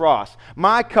is the cross.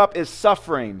 My cup is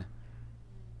suffering.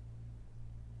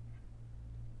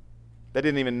 They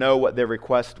didn't even know what their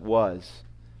request was.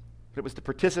 But it was to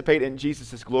participate in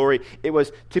Jesus' glory. It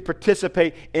was to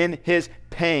participate in his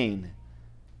pain.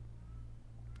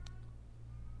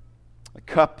 The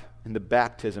cup and the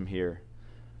baptism here.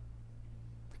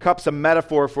 The cup's a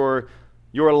metaphor for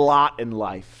your lot in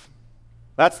life.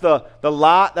 That's the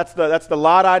lot. That's the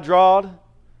lot I drawed.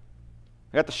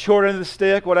 I got the short end of the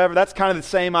stick, whatever. That's kind of the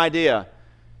same idea.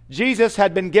 Jesus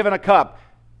had been given a cup,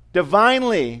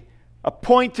 divinely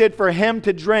appointed for him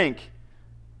to drink.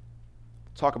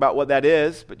 We'll talk about what that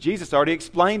is, but Jesus already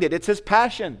explained it. It's his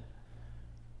passion.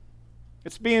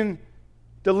 It's being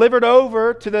delivered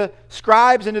over to the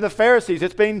scribes and to the Pharisees.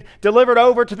 It's being delivered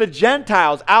over to the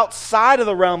Gentiles outside of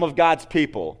the realm of God's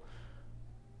people.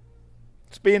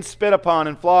 It's being spit upon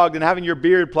and flogged and having your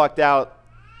beard plucked out.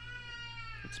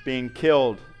 It's being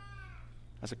killed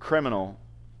as a criminal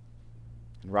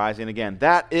and rising again.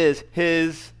 That is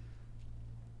his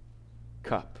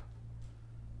cup.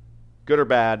 Good or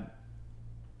bad,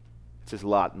 it's his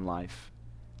lot in life.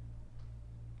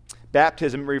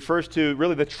 Baptism refers to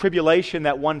really the tribulation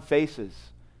that one faces.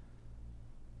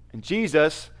 And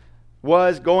Jesus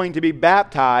was going to be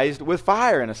baptized with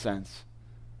fire in a sense.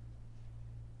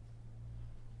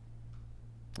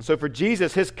 So for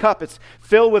Jesus, his cup, it's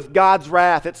filled with God's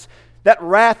wrath. It's that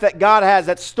wrath that God has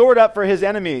that's stored up for his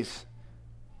enemies.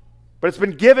 But it's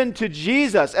been given to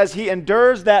Jesus as he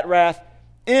endures that wrath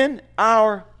in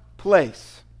our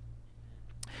place.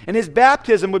 And his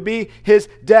baptism would be his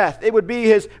death. It would be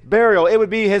his burial. It would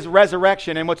be his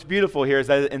resurrection. And what's beautiful here is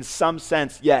that in some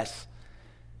sense, yes,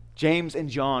 James and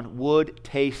John would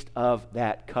taste of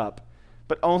that cup,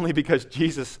 but only because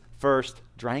Jesus first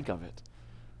drank of it.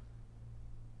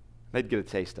 They'd get a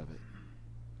taste of it.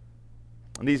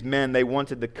 And these men, they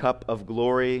wanted the cup of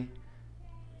glory,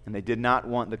 and they did not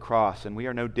want the cross, and we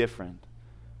are no different.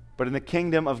 But in the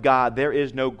kingdom of God, there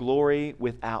is no glory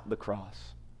without the cross.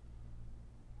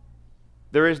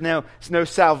 There is no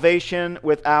salvation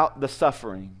without the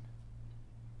suffering.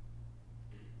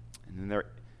 And in their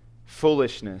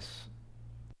foolishness,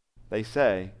 they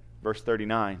say, verse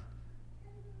 39,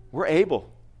 we're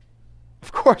able.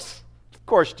 Of course,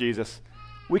 Jesus.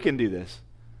 We can do this.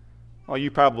 Well, you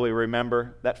probably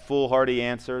remember that foolhardy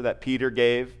answer that Peter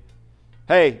gave.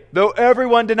 Hey, though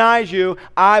everyone denies you,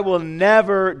 I will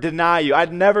never deny you.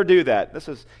 I'd never do that. This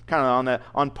is kind of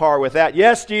on par with that.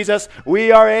 Yes, Jesus,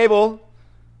 we are able.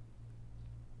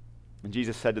 And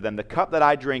Jesus said to them, the cup that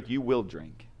I drink, you will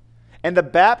drink. And the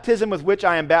baptism with which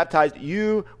I am baptized,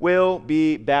 you will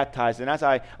be baptized. And as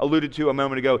I alluded to a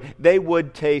moment ago, they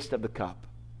would taste of the cup.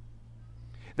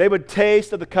 They would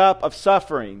taste of the cup of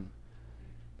suffering,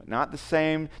 but not to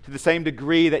the same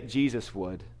degree that Jesus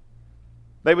would.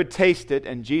 They would taste it,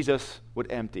 and Jesus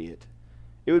would empty it.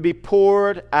 It would be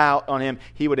poured out on him.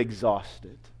 He would exhaust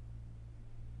it.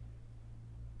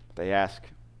 They ask,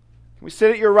 can we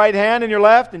sit at your right hand and your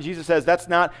left? And Jesus says, that's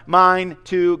not mine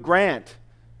to grant.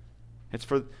 It's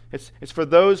for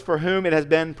those for whom it has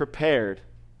been prepared.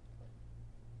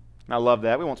 And I love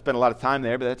that. We won't spend a lot of time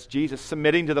there, but that's Jesus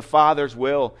submitting to the Father's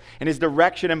will and his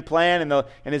direction and plan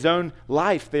and his own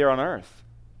life there on earth.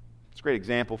 It's a great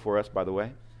example for us, by the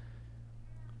way.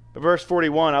 But verse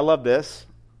 41, I love this.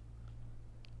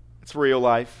 It's real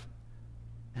life.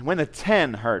 And when the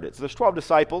 10 heard it, so there's 12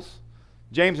 disciples.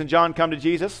 James and John come to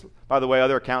Jesus. By the way,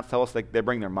 other accounts tell us they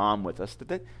bring their mom with us.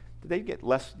 Did they get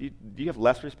less? Do you have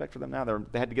less respect for them now?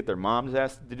 They had to get their moms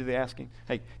to do the asking.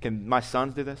 Hey, can my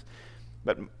sons do this?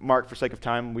 But Mark, for sake of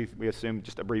time, we assume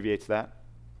just abbreviates that.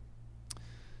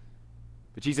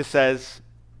 But Jesus says,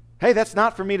 hey, that's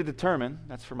not for me to determine.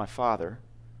 That's for my Father.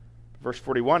 Verse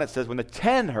 41, it says, when the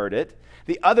 10 heard it,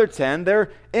 the other 10,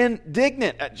 they're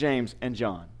indignant at James and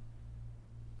John.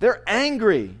 They're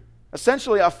angry.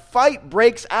 Essentially, a fight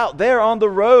breaks out there on the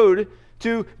road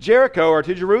to Jericho or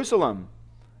to Jerusalem.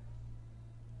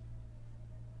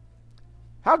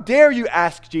 How dare you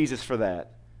ask Jesus for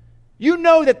that? You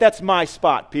know that that's my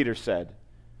spot, Peter said.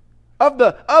 Of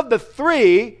the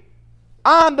three,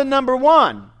 I'm the number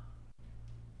one.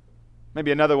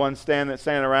 Maybe another one standing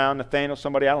around, Nathaniel,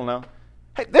 somebody, I don't know.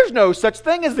 Hey, there's no such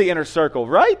thing as the inner circle,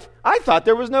 right? I thought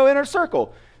there was no inner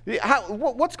circle.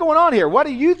 What's going on here? What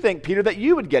do you think, Peter, that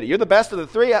you would get it? You're the best of the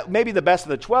three, maybe the best of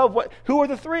the 12. Who are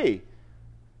the three?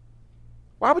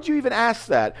 Why would you even ask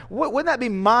that? Wouldn't that be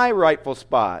my rightful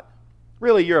spot?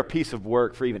 Really, you're a piece of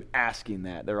work for even asking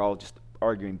that. They're all just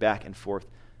arguing back and forth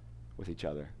with each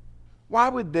other. Why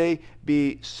would they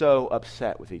be so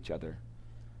upset with each other?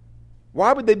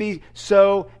 Why would they be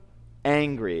so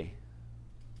angry?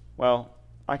 Well,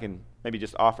 I can maybe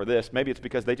just offer this. Maybe it's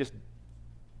because they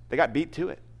got beat to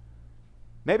it.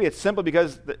 Maybe it's simply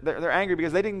because they're angry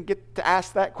because they didn't get to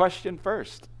ask that question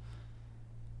first.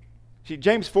 See,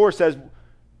 James 4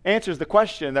 answers the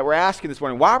question that we're asking this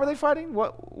morning. Why were they fighting?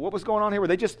 What was going on here? Were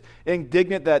they just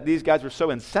indignant that these guys were so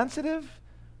insensitive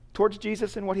towards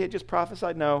Jesus and what he had just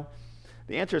prophesied? No.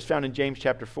 The answer is found in James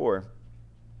chapter 4.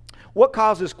 What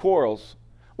causes quarrels?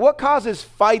 What causes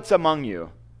fights among you,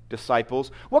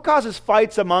 disciples? What causes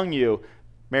fights among you,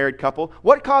 married couple?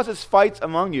 What causes fights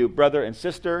among you, brother and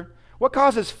sister? What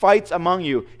causes fights among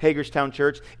you, Hagerstown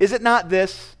Church? Is it not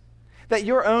this, that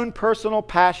your own personal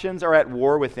passions are at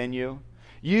war within you?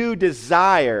 You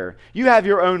desire, you have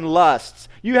your own lusts,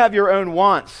 you have your own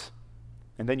wants,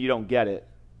 and then you don't get it.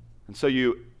 And so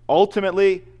you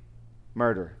ultimately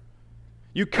murder.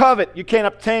 You covet, you can't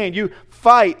obtain, you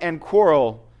fight and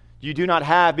quarrel. You do not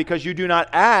have because you do not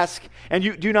ask, and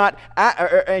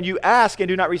you ask and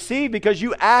do not receive because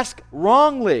you ask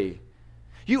wrongly.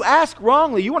 You ask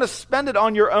wrongly. You want to spend it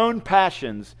on your own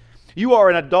passions. You are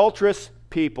an adulterous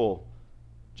people,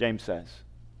 James says.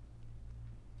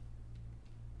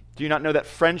 Do you not know that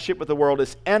friendship with the world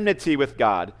is enmity with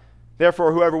God?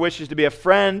 Therefore, whoever wishes to be a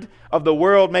friend of the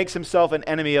world makes himself an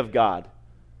enemy of God.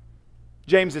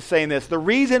 James is saying this. The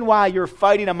reason why you're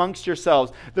fighting amongst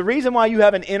yourselves, the reason why you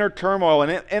have an inner turmoil,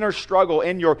 an inner struggle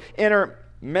in your inner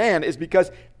man is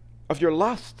because of your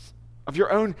lusts, of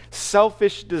your own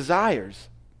selfish desires.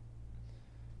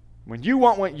 When you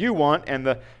want what you want and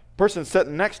the person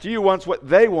sitting next to you wants what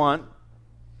they want,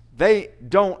 they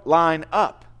don't line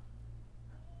up.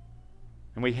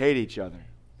 And we hate each other.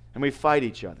 And we fight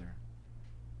each other.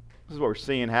 This is what we're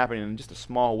seeing happening in just a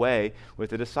small way with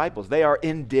the disciples. They are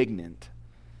indignant.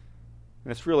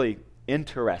 And it's really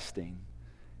interesting.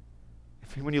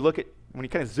 When you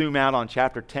kind of zoom out on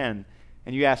chapter 10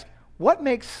 and you ask, what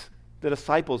makes the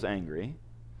disciples angry?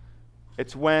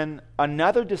 It's when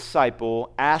another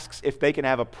disciple asks if they can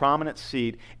have a prominent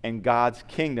seat in God's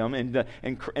kingdom,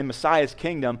 in Messiah's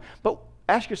kingdom. But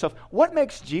ask yourself, what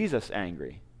makes Jesus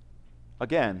angry?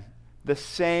 Again, the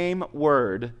same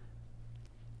word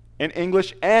in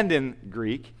English and in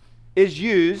Greek is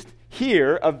used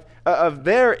here of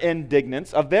their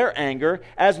indignance, of their anger,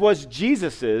 as was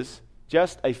Jesus's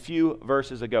just a few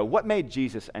verses ago. What made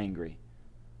Jesus angry?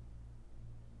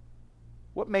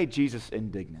 What made Jesus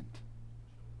indignant?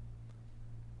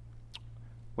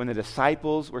 When the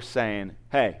disciples were saying,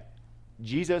 hey,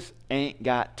 Jesus ain't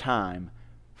got time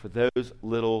for those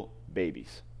little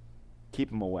babies.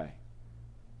 Keep them away.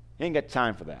 He ain't got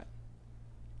time for that.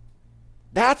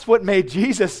 That's what made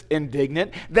Jesus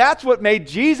indignant. That's what made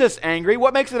Jesus angry.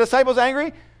 What makes the disciples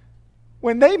angry?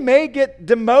 When they may get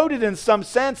demoted in some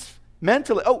sense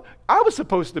mentally. Oh, I was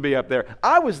supposed to be up there.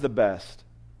 I was the best.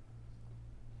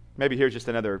 Maybe here's just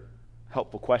another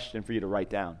helpful question for you to write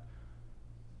down.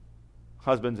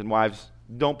 Husbands and wives,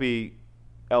 don't be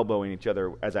elbowing each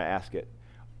other as I ask it.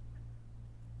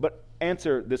 But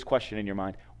answer this question in your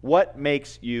mind. What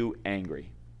makes you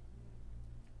angry?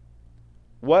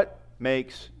 What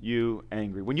makes you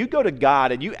angry? When you go to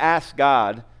God and you ask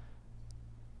God,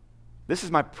 this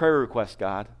is my prayer request,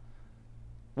 God.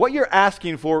 What you're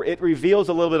asking for, it reveals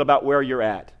a little bit about where you're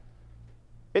at.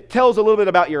 It tells a little bit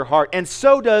about your heart, and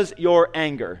so does your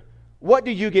anger. What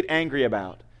do you get angry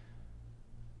about?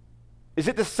 Is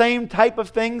it the same type of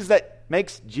things that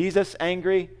makes Jesus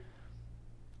angry?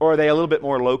 Or are they a little bit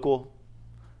more local?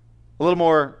 A little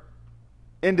more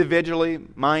individually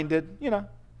minded? A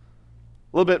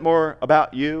little bit more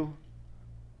about you?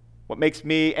 What makes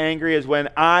me angry is when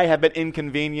I have been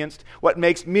inconvenienced. What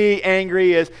makes me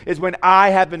angry is when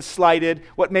I have been slighted.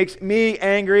 What makes me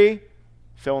angry,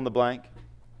 fill in the blank.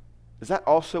 Is that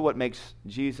also what makes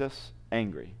Jesus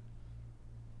angry?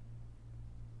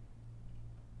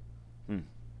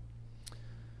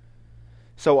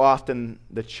 So often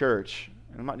the church,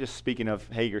 and I'm not just speaking of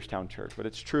Hagerstown Church, but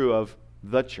it's true of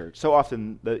the church. So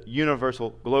often the universal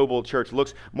global church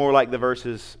looks more like the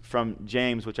verses from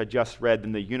James, which I just read,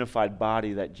 than the unified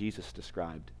body that Jesus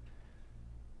described.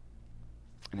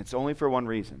 And it's only for one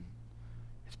reason.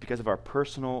 It's because of our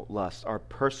personal lusts, our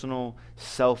personal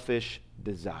selfish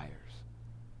desires.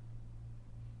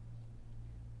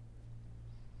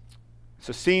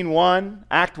 So scene 1,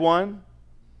 act 1,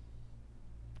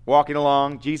 walking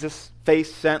along, Jesus'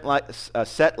 face set like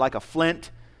a flint,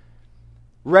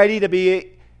 ready to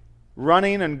be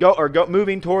running and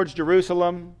moving towards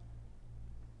Jerusalem.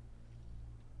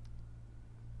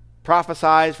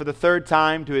 Prophesies for the third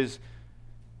time to his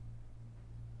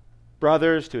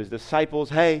brothers, to his disciples,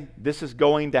 hey, this is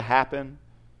going to happen.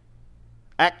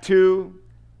 Act 2,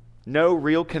 no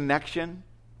real connection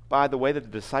by the way that the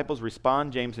disciples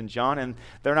respond, James and John, and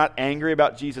they're not angry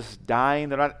about Jesus dying.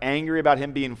 They're not angry about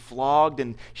him being flogged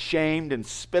and shamed and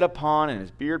spit upon and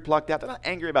his beard plucked out. They're not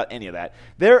angry about any of that.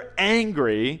 They're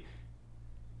angry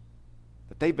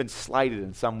that they've been slighted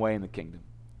in some way in the kingdom.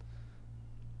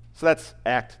 So that's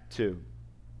Act 2.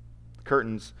 The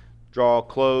curtains draw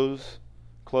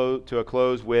to a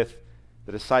close with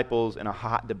the disciples in a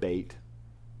hot debate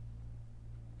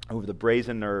over the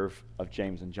brazen nerve of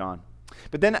James and John.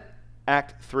 But then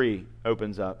Act 3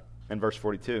 opens up in verse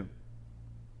 42.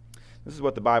 This is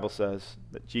what the Bible says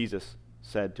that Jesus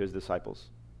said to his disciples.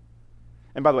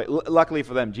 And by the way, luckily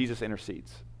for them, Jesus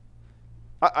intercedes.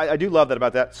 I do love that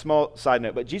about that. Small side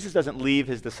note, but Jesus doesn't leave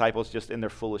his disciples just in their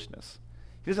foolishness.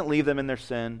 He doesn't leave them in their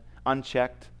sin,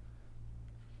 unchecked.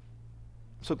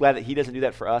 I'm so glad that he doesn't do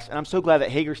that for us. And I'm so glad that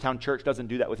Hagerstown Church doesn't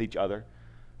do that with each other,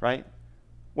 right?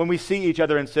 When we see each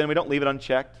other in sin, we don't leave it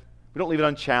unchecked. We don't leave it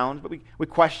unchallenged, but we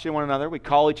question one another. We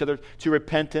call each other to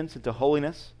repentance and to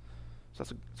holiness. So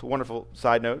that's a wonderful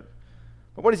side note.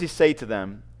 But what does he say to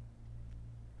them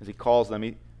as he calls them?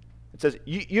 It says,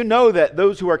 you know that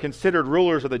those who are considered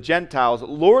rulers of the Gentiles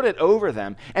lord it over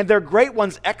them, and their great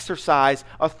ones exercise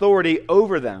authority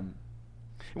over them.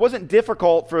 It wasn't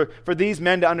difficult for these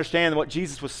men to understand what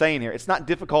Jesus was saying here. It's not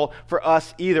difficult for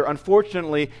us either.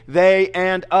 Unfortunately, they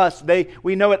and us,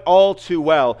 we know it all too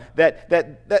well that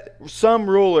some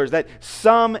rulers, that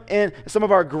some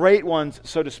of our great ones,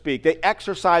 so to speak, they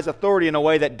exercise authority in a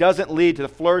way that doesn't lead to the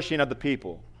flourishing of the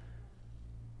people.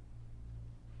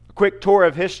 A quick tour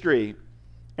of history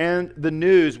and the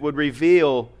news would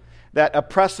reveal that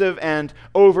oppressive and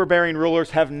overbearing rulers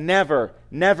have never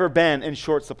been in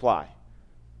short supply.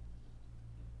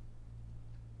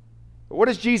 What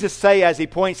does Jesus say as he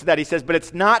points to that? He says, but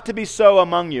it's not to be so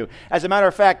among you. As a matter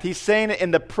of fact, he's saying it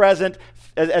in the present,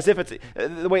 as if it's,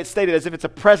 the way it's stated, as if it's a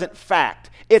present fact.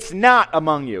 It's not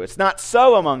among you. It's not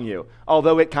so among you,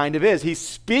 although it kind of is. He's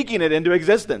speaking it into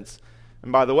existence.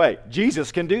 And by the way,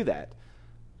 Jesus can do that,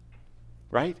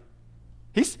 right?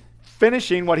 He's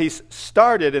finishing what he's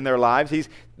started in their lives.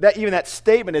 Even that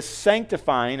statement is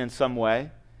sanctifying in some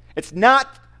way. It's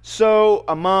not so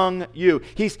among you.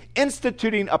 He's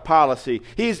instituting a policy.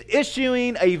 He's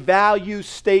issuing a value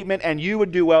statement, and you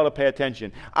would do well to pay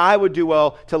attention. I would do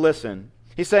well to listen.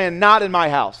 He's saying, not in my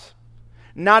house,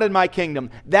 not in my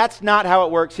kingdom. That's not how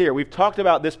it works here. We've talked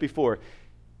about this before.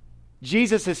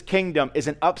 Jesus' kingdom is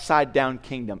an upside-down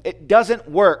kingdom. It doesn't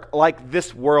work like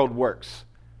this world works.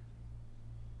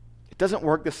 It doesn't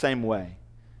work the same way.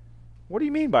 What do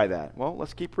you mean by that? Well,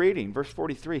 let's keep reading. Verse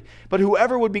 43. But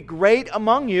whoever would be great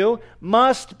among you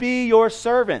must be your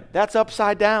servant. That's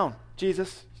upside down,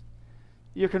 Jesus.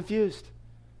 You're confused.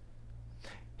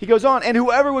 He goes on, and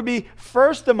whoever would be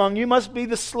first among you must be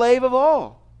the slave of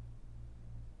all.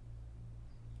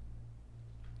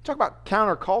 Talk about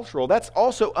countercultural. That's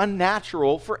also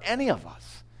unnatural for any of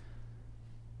us.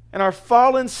 In our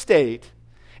fallen state,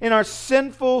 in our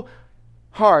sinful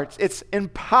hearts, it's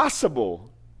impossible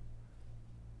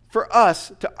for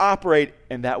us to operate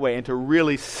in that way and to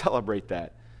really celebrate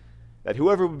that. That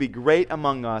whoever would be great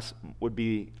among us would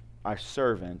be our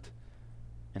servant,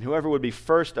 and whoever would be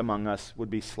first among us would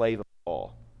be slave of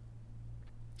all.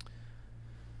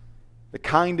 The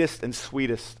kindest and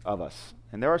sweetest of us,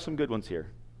 and there are some good ones here.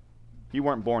 You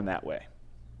weren't born that way.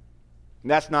 And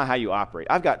that's not how you operate.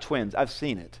 I've got twins. I've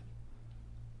seen it.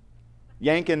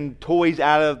 Yanking toys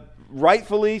out of,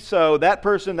 rightfully so, that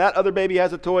other baby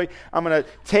has a toy. I'm going to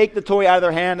take the toy out of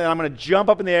their hand and I'm going to jump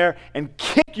up in the air and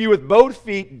kick you with both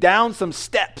feet down some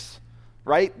steps.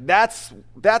 right? That's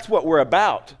what we're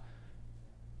about.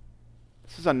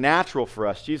 This is unnatural for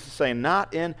us. Jesus is saying,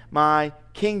 not in my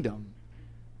kingdom.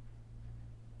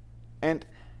 And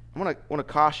I want to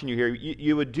caution you here.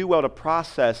 You would do well to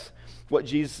process what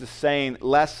Jesus is saying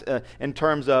less in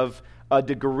terms of a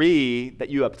degree that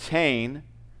you obtain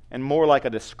and more like a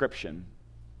description.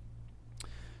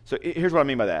 So here's what I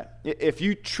mean by that. If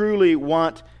you truly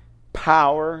want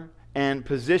power and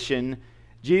position,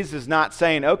 Jesus is not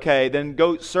saying, okay, then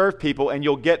go serve people and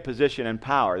you'll get position and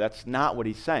power. That's not what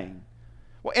he's saying.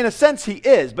 Well, in a sense, he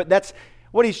is, but that's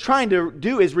what he's trying to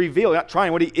do is reveal, not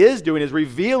trying, what he is doing is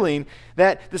revealing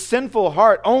that the sinful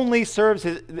heart only serves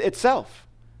itself.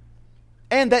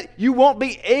 And that you won't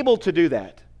be able to do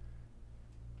that.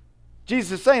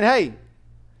 Jesus is saying, hey,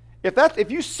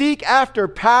 if you seek after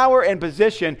power and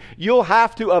position, you'll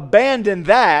have to abandon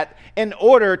that in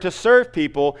order to serve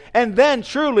people, and then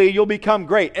truly you'll become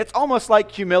great. It's almost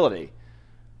like humility.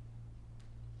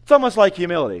 It's almost like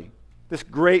humility. This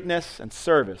greatness and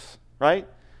service, right?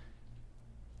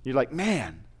 You're like,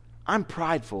 man, I'm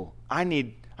prideful. I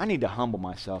need to humble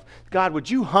myself. God, would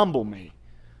you humble me?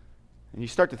 And you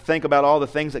start to think about all the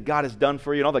things that God has done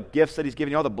for you and all the gifts that he's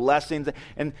given you, all the blessings.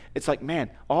 And it's like, man,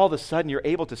 all of a sudden you're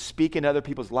able to speak into other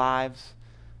people's lives.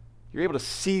 You're able to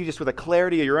see just with a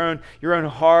clarity of your own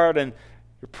heart, and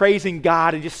you're praising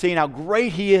God and just seeing how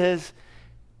great he is.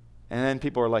 And then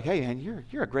people are like, hey, man,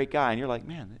 you're a great guy. And you're like,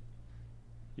 man,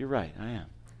 you're right, I am.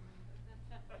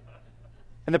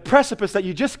 And the precipice that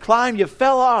you just climbed, you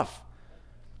fell off,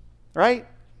 right?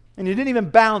 And you didn't even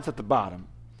bounce at the bottom.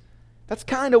 That's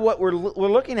kind of what we're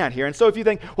looking at here. And so if you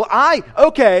think, well,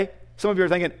 some of you are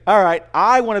thinking, all right,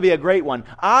 I want to be a great one.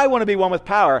 I want to be one with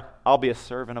power. I'll be a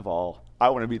servant of all. I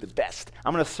want to be the best.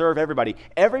 I'm going to serve everybody.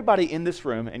 Everybody in this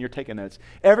room, and you're taking notes,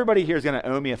 everybody here is going to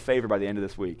owe me a favor by the end of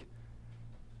this week.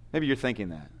 Maybe you're thinking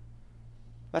that.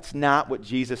 That's not what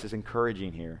Jesus is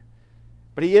encouraging here.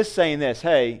 But he is saying this,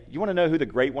 hey, you want to know who the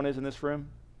great one is in this room?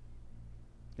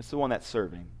 It's the one that's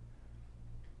serving.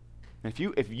 And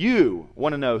if you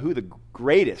want to know who the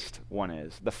greatest one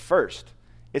is, the first,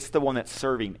 it's the one that's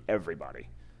serving everybody.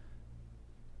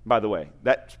 By the way,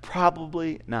 that's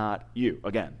probably not you,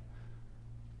 again.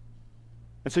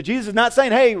 And so Jesus is not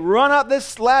saying, hey, run up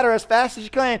this ladder as fast as you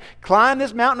can, climb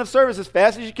this mountain of service as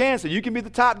fast as you can so you can be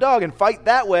the top dog and fight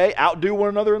that way, outdo one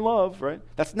another in love, right?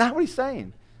 That's not what he's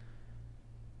saying.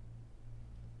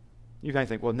 You guys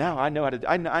think, well, now I know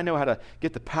how to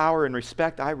get the power and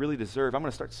respect I really deserve. I'm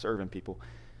going to start serving people.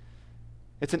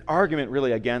 It's an argument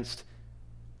really against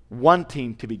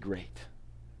wanting to be great.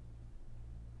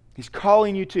 He's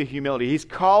calling you to humility. He's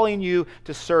calling you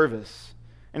to service.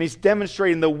 And he's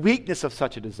demonstrating the weakness of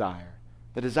such a desire,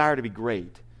 the desire to be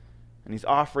great. And he's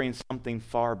offering something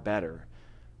far better.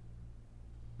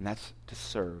 And that's to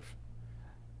serve.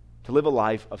 To live a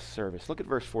life of service. Look at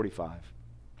verse 45.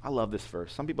 I love this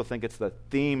verse. Some people think it's the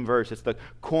theme verse. It's the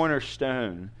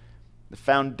cornerstone, the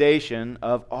foundation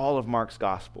of all of Mark's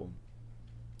gospel.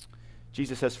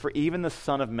 Jesus says, for even the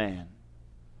Son of Man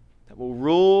that will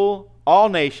rule all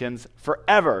nations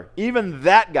forever, even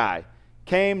that guy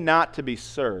came not to be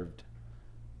served,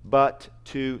 but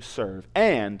to serve,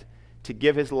 and to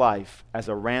give his life as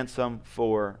a ransom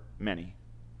for many.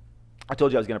 I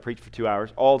told you I was going to preach for 2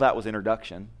 hours. All that was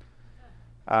introduction.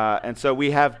 And so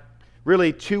we have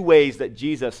really two ways that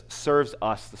Jesus serves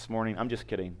us this morning. I'm just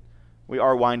kidding. We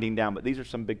are winding down, but these are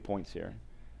some big points here.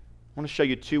 I want to show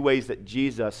you two ways that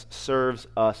Jesus serves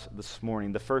us this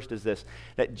morning. The first is this,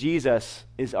 that Jesus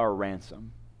is our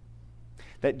ransom.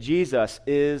 That Jesus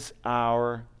is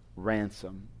our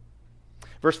ransom.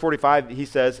 Verse 45, he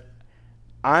says,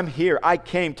 I'm here. I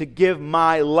came to give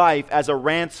my life as a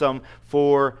ransom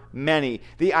for many.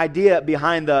 The idea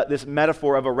behind this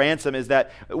metaphor of a ransom is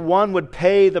that one would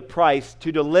pay the price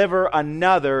to deliver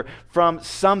another from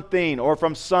something or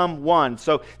from someone.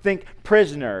 So think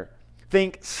prisoner,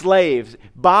 think slaves,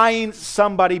 buying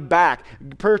somebody back,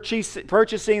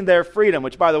 purchasing their freedom,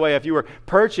 which, by the way, if you were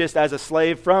purchased as a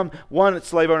slave from one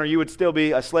slave owner, you would still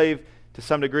be a slave to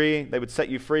some degree. They would set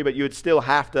you free, but you would still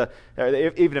have to,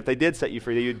 even if they did set you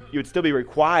free, you would still be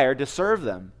required to serve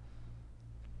them.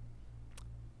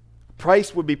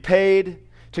 Price would be paid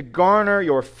to garner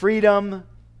your freedom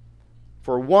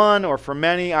for one or for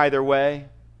many, either way.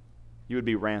 You would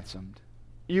be ransomed.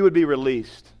 You would be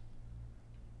released.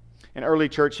 In early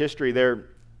church history, there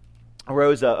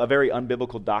arose a very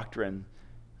unbiblical doctrine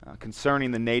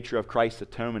concerning the nature of Christ's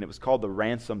atonement. It was called the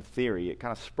ransom theory. It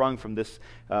kind of sprung from this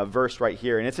verse right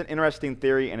here. And it's an interesting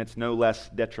theory, and it's no less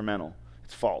detrimental.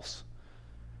 It's false.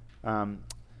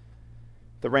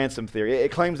 the ransom theory.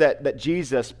 It claims that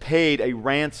Jesus paid a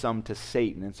ransom to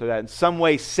Satan, and so that in some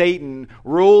way Satan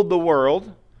ruled the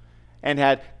world and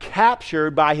had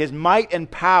captured by his might and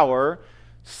power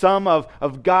some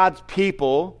of God's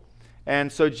people.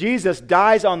 And so Jesus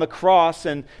dies on the cross,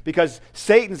 and because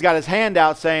Satan's got his hand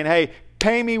out saying, hey,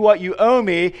 pay me what you owe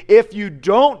me. If you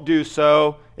don't do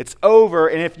so, it's over.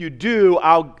 And if you do,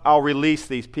 I'll release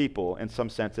these people. In some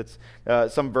sense, it's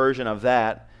some version of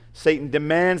that. Satan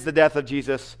demands the death of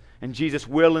Jesus, and Jesus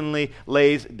willingly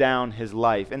lays down his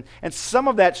life. And some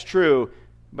of that's true,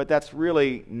 but that's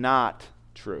really not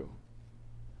true.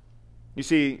 You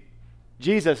see,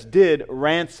 Jesus did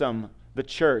ransom the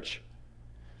church.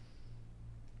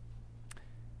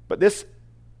 But this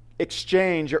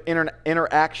exchange or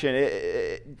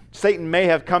interaction, Satan may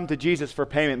have come to Jesus for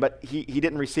payment, but he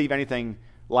didn't receive anything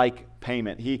like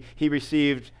payment. He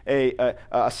received a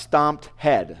stomped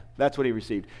head. That's what he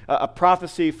received. A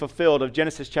prophecy fulfilled of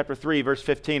Genesis chapter 3, verse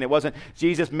 15. It wasn't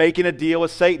Jesus making a deal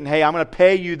with Satan. Hey, I'm going to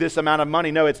pay you this amount of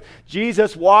money. No, it's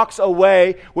Jesus walks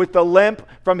away with the limp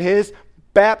from his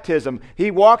baptism. He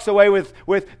walks away with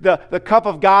the cup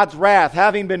of God's wrath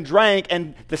having been drank,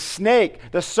 and the snake,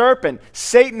 the serpent,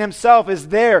 Satan himself is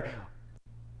there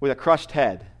with a crushed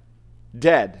head,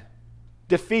 dead,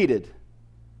 defeated.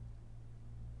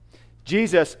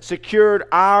 Jesus secured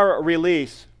our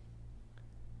release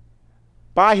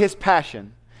by his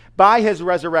passion, by his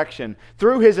resurrection,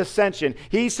 through his ascension.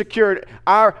 He secured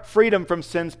our freedom from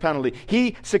sin's penalty.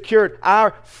 He secured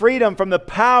our freedom from the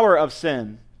power of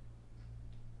sin.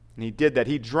 And he did that.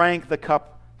 He drank the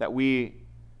cup that we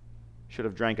should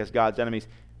have drank as God's enemies.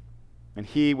 And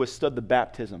he withstood the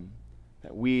baptism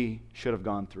that we should have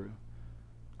gone through.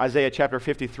 Isaiah chapter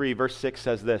 53, verse 6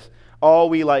 says this: all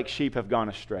we like sheep have gone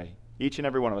astray. Each and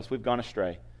every one of us, we've gone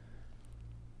astray.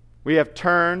 We have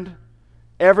turned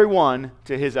everyone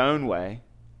to his own way.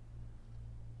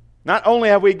 Not only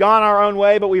have we gone our own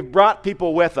way, but we've brought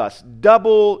people with us.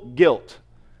 Double guilt,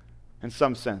 in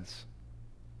some sense.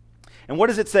 And what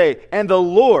does it say? And the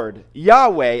Lord,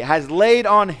 Yahweh, has laid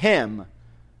on him,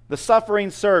 the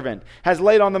suffering servant, has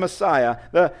laid on the Messiah,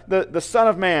 the Son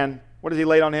of Man. What has he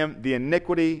laid on him? The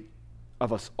iniquity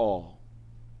of us all.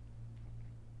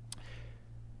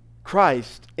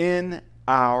 Christ in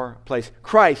our place.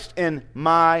 Christ in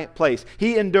my place.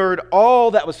 He endured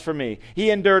all that was for me. He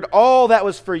endured all that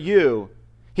was for you.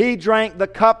 He drank the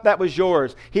cup that was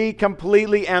yours. He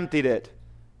completely emptied it.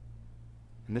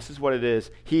 And this is what it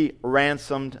is. He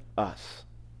ransomed us.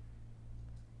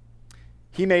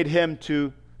 He made him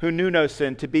who knew no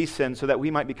sin to be sin, so that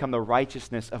we might become the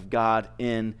righteousness of God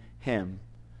in him.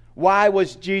 Why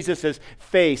was Jesus'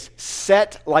 face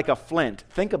set like a flint?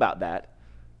 Think about that.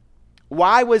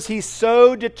 Why was he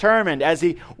so determined as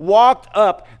he walked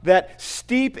up that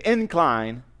steep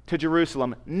incline to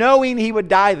Jerusalem, knowing he would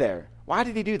die there? Why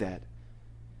did he do that?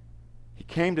 He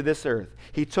came to this earth.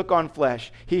 He took on flesh.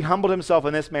 He humbled himself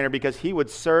in this manner because he would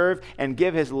serve and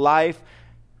give his life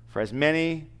for as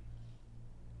many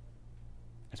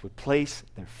as would place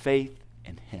their faith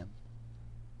in him.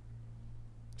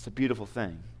 It's a beautiful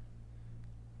thing.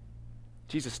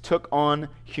 Jesus took on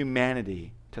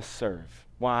humanity to serve.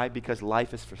 Why? Because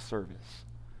life is for service.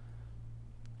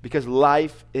 Because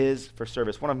life is for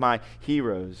service. One of my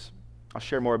heroes, I'll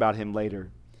share more about him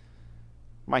later.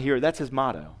 My hero, that's his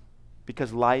motto.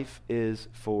 Because life is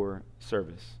for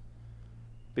service.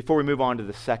 Before we move on to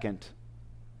the second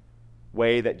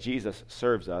way that Jesus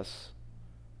serves us,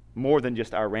 more than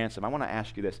just our ransom, I want to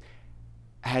ask you this.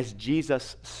 Has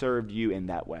Jesus served you in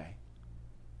that way?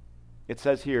 It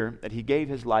says here that he gave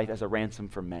his life as a ransom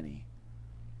for many.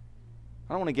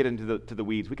 I don't want to get into the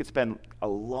weeds. We could spend a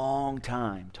long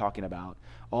time talking about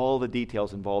all the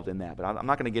details involved in that, but I'm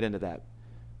not going to get into that.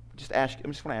 I just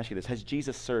want to ask you this. Has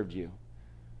Jesus served you?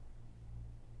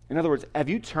 In other words, have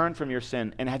you turned from your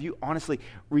sin, and have you honestly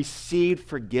received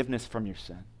forgiveness from your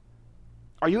sin?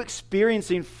 Are you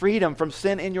experiencing freedom from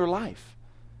sin in your life?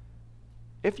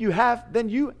 If you have, then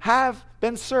you have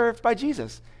been served by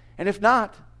Jesus. And if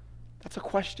not, that's a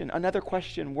question, another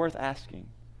question worth asking.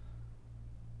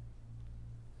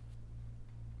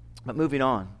 But moving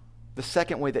on, the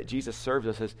second way that Jesus serves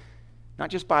us is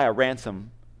not just by a ransom,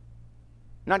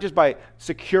 not just by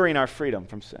securing our freedom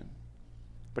from sin,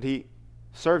 but he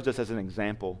serves us as an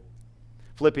example.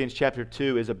 Philippians chapter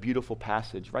 2 is a beautiful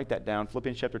passage. Write that down.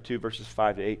 Philippians chapter 2, verses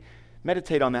 5 to 8.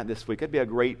 Meditate on that this week. It'd be a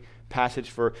great passage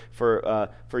for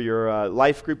your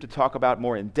life group to talk about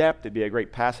more in depth. It'd be a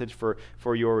great passage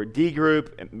for your D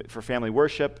group, for family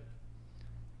worship.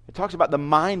 It talks about the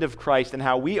mind of Christ and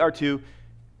how we are to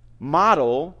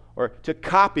model or to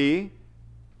copy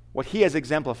what he has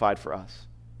exemplified for us.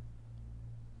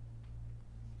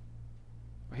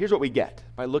 here's what we get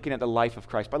by looking at the life of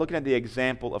Christ, by looking at the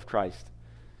example of Christ,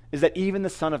 is that even the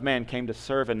Son of Man came to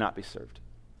serve and not be served.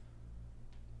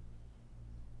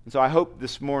 And so I hope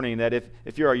this morning that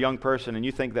if you're a young person and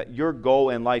you think that your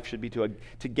goal in life should be to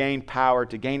gain power,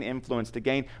 to gain influence, to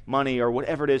gain money, or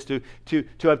whatever it is, to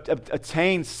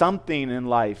attain something in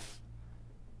life,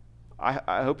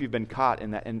 I hope you've been caught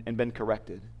in that and been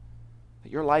corrected.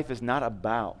 That your life is not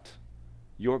about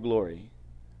your glory.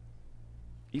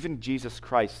 Even Jesus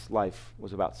Christ's life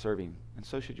was about serving, and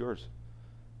so should yours.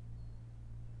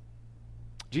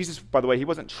 Jesus, by the way, he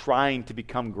wasn't trying to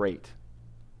become great.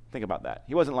 Think about that.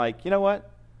 He wasn't like, you know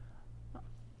what?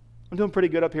 I'm doing pretty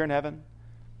good up here in heaven,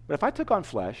 but if I took on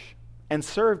flesh and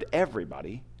served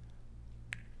everybody,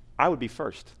 I would be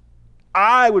first.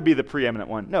 I would be the preeminent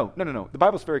one. No. The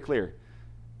Bible's very clear.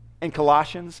 In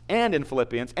Colossians and in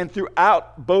Philippians and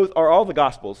throughout all the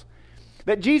Gospels,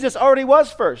 that Jesus already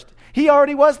was first. He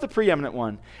already was the preeminent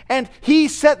one. And he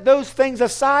set those things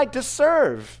aside to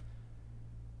serve.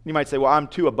 You might say, well, I'm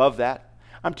too above that.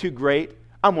 I'm too great.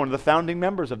 I'm one of the founding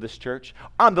members of this church.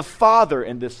 I'm the father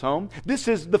in this home. This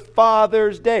is the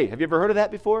Father's Day. Have you ever heard of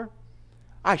that before?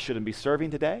 I shouldn't be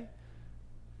serving today.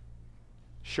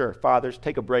 Sure, fathers,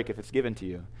 take a break if it's given to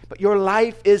you. But your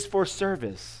life is for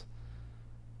service.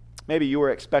 Maybe you were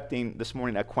expecting this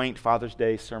morning a quaint Father's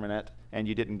Day sermonette and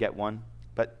you didn't get one.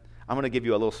 But I'm going to give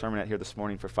you a little sermonette here this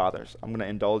morning for fathers. I'm going to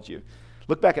indulge you.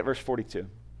 Look back at verse 42.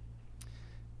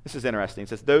 This is interesting. It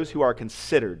says, those who are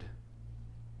considered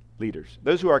leaders,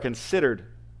 those who are considered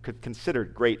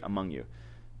great among you.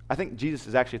 I think Jesus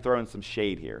is actually throwing some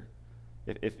shade here,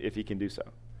 if he can do so.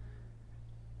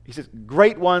 He says,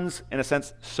 great ones, in a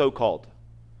sense, so-called.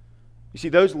 You see,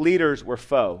 those leaders were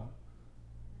faux.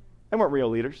 They weren't real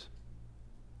leaders.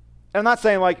 And I'm not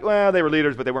saying like, well, they were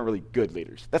leaders, but they weren't really good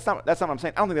leaders. That's not what I'm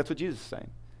saying. I don't think that's what Jesus is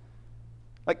saying.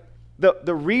 Like,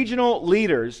 the regional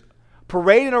leaders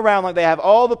parading around like they have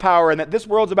all the power and that this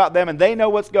world's about them and they know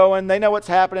what's going, they know what's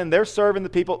happening, they're serving the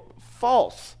people.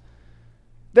 False.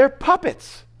 They're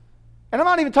puppets. And I'm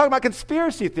not even talking about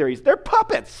conspiracy theories. They're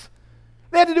puppets.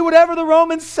 They had to do whatever the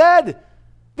Romans said.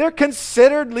 They're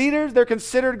considered leaders. They're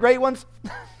considered great ones.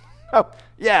 Oh,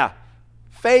 yeah.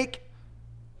 Fake.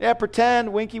 Yeah,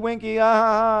 pretend. Winky, winky.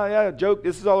 Yeah, joke.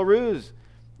 This is all a ruse.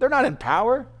 They're not in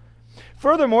power.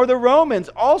 Furthermore, the Romans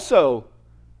also,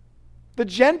 the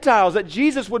Gentiles that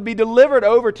Jesus would be delivered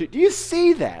over to. Do you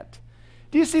see that?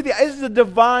 Do you see that? This is a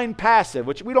divine passive,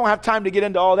 which we don't have time to get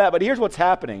into all that, but here's what's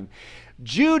happening.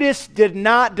 Judas did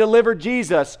not deliver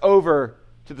Jesus over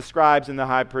to the scribes and the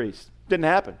high priest. Didn't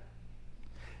happen.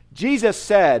 Jesus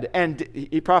said, and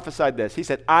he prophesied this, he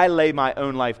said, I lay my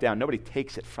own life down. Nobody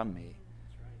takes it from me.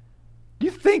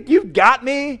 You think you've got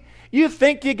me? You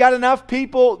think you got enough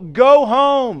people? Go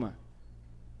home.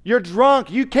 You're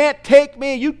drunk. You can't take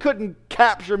me. You couldn't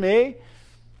capture me.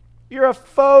 You're a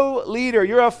faux leader.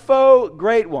 You're a faux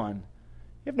great one.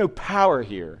 You have no power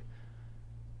here.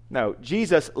 No,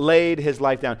 Jesus laid his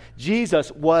life down.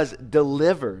 Jesus was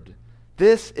delivered.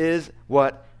 This is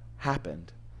what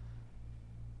happened.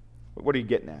 What are you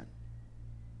getting at?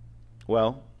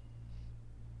 Well,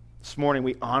 this morning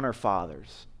we honor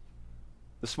fathers.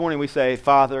 This morning we say,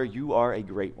 Father, you are a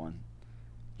great one.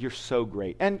 You're so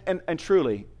great. And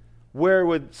truly, where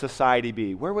would society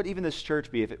be? Where would even this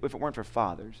church be if it weren't for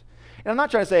fathers? And I'm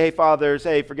not trying to say, hey, fathers,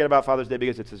 hey, forget about Father's Day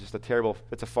because it's just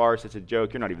it's a farce, it's a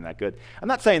joke, you're not even that good. I'm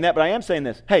not saying that, but I am saying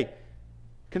this. Hey,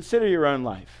 consider your own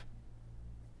life.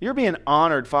 You're being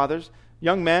honored, fathers.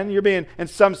 Young men, you're being, in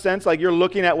some sense, like you're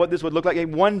looking at what this would look like. Hey,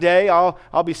 one day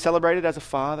I'll be celebrated as a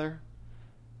father.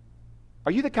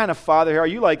 Are you the kind of father here? Are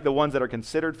you like the ones that are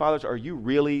considered fathers? Or are you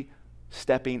really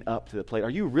stepping up to the plate? Are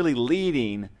you really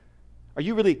leading? Are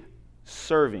you really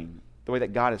serving the way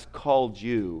that God has called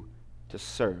you to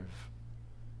serve?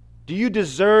 Do you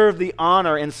deserve the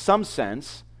honor in some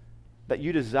sense that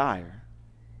you desire?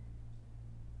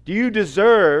 Do you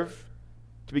deserve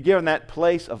to be given that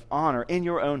place of honor in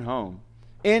your own home,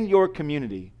 in your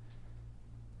community?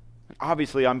 And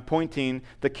obviously, I'm pointing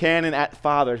the cannon at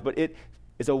fathers, but it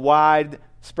is a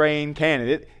wide-spraying cannon.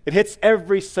 It hits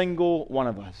every single one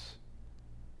of us.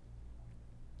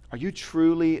 Are you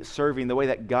truly serving the way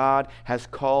that God has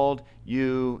called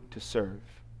you to serve?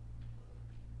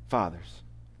 Fathers,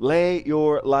 lay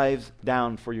your lives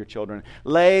down for your children.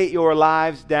 Lay your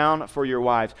lives down for your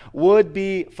wives.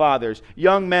 Would-be fathers,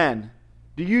 young men,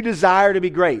 do you desire to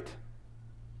be great?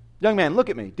 Young man,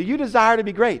 look at me. Do you desire to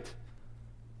be great?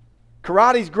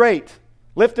 Karate's great.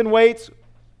 Lifting weights,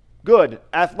 good.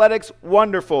 Athletics,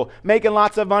 wonderful. Making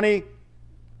lots of money,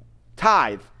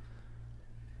 tithe.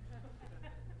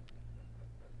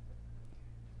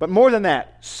 But more than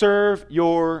that, serve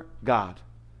your God.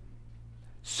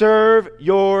 Serve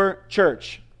your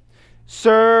church.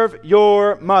 Serve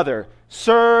your mother.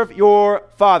 Serve your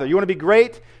father. You want to be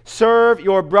great? Serve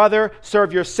your brother.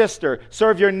 Serve your sister.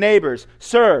 Serve your neighbors.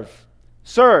 Serve.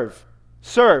 Serve.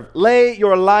 Serve. Lay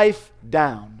your life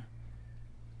down.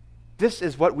 This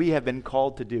is what we have been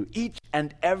called to do, each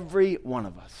and every one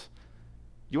of us.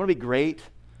 You want to be great? Do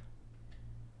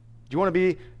you want to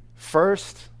be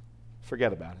first?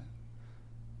 Forget about it.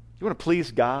 You want to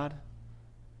please God?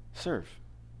 Serve.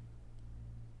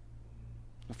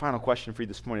 The final question for you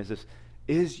this morning is this: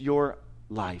 is your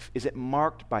life, is it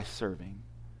marked by serving?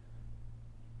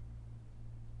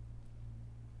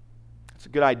 It's a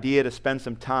good idea to spend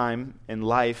some time in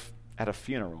life at a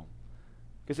funeral,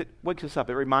 because it wakes us up.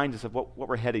 It reminds us of what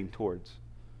we're heading towards.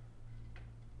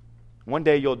 One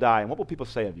day you'll die, and what will people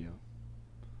say of you?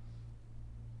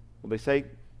 Will they say,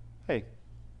 hey,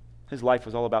 his life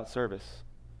was all about service.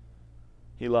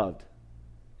 He loved.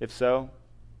 If so,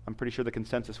 I'm pretty sure the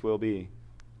consensus will be,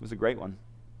 it was a great one.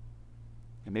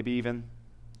 And maybe even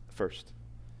first.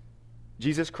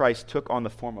 Jesus Christ took on the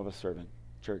form of a servant,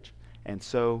 church, and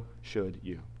so should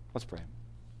you. Let's pray.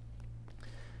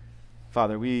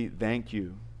 Father, we thank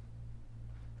you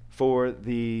for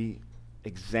the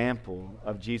example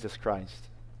of Jesus Christ.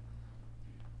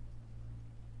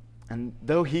 And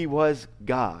though he was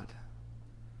God,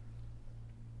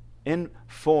 in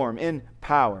form, in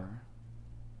power,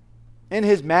 in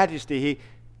his majesty, he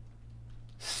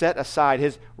set aside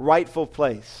his rightful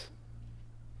place.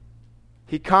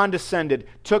 He condescended,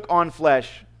 took on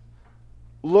flesh,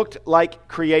 looked like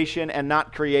creation and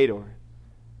not creator.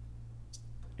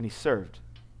 And he served,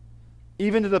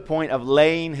 even to the point of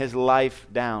laying his life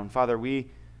down. Father,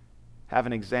 we have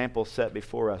an example set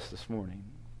before us this morning.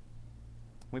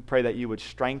 We pray that you would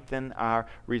strengthen our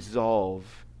resolve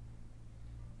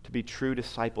to be true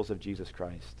disciples of Jesus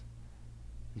Christ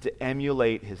and to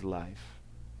emulate his life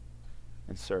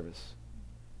and service.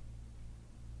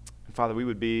 And Father, we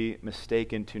would be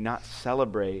mistaken to not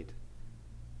celebrate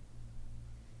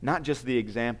not just the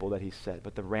example that he set,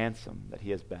 but the ransom that he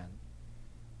has been.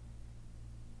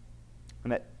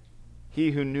 And that he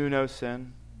who knew no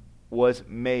sin was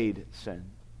made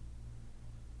sin,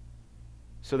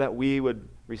 so that we would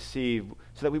receive,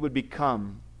 so that we would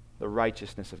become the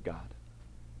righteousness of God.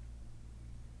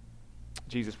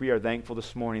 Jesus, we are thankful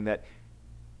this morning that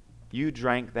you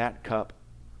drank that cup,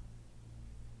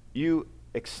 you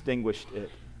extinguished it,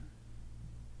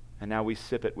 and now we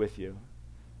sip it with you.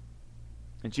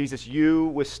 And Jesus, you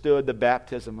withstood the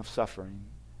baptism of suffering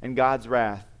and God's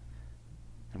wrath,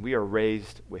 and we are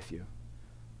raised with you.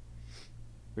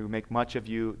 We will make much of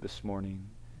you this morning.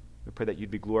 We pray that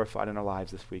you'd be glorified in our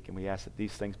lives this week, and we ask that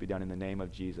these things be done in the name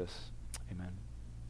of Jesus. Amen.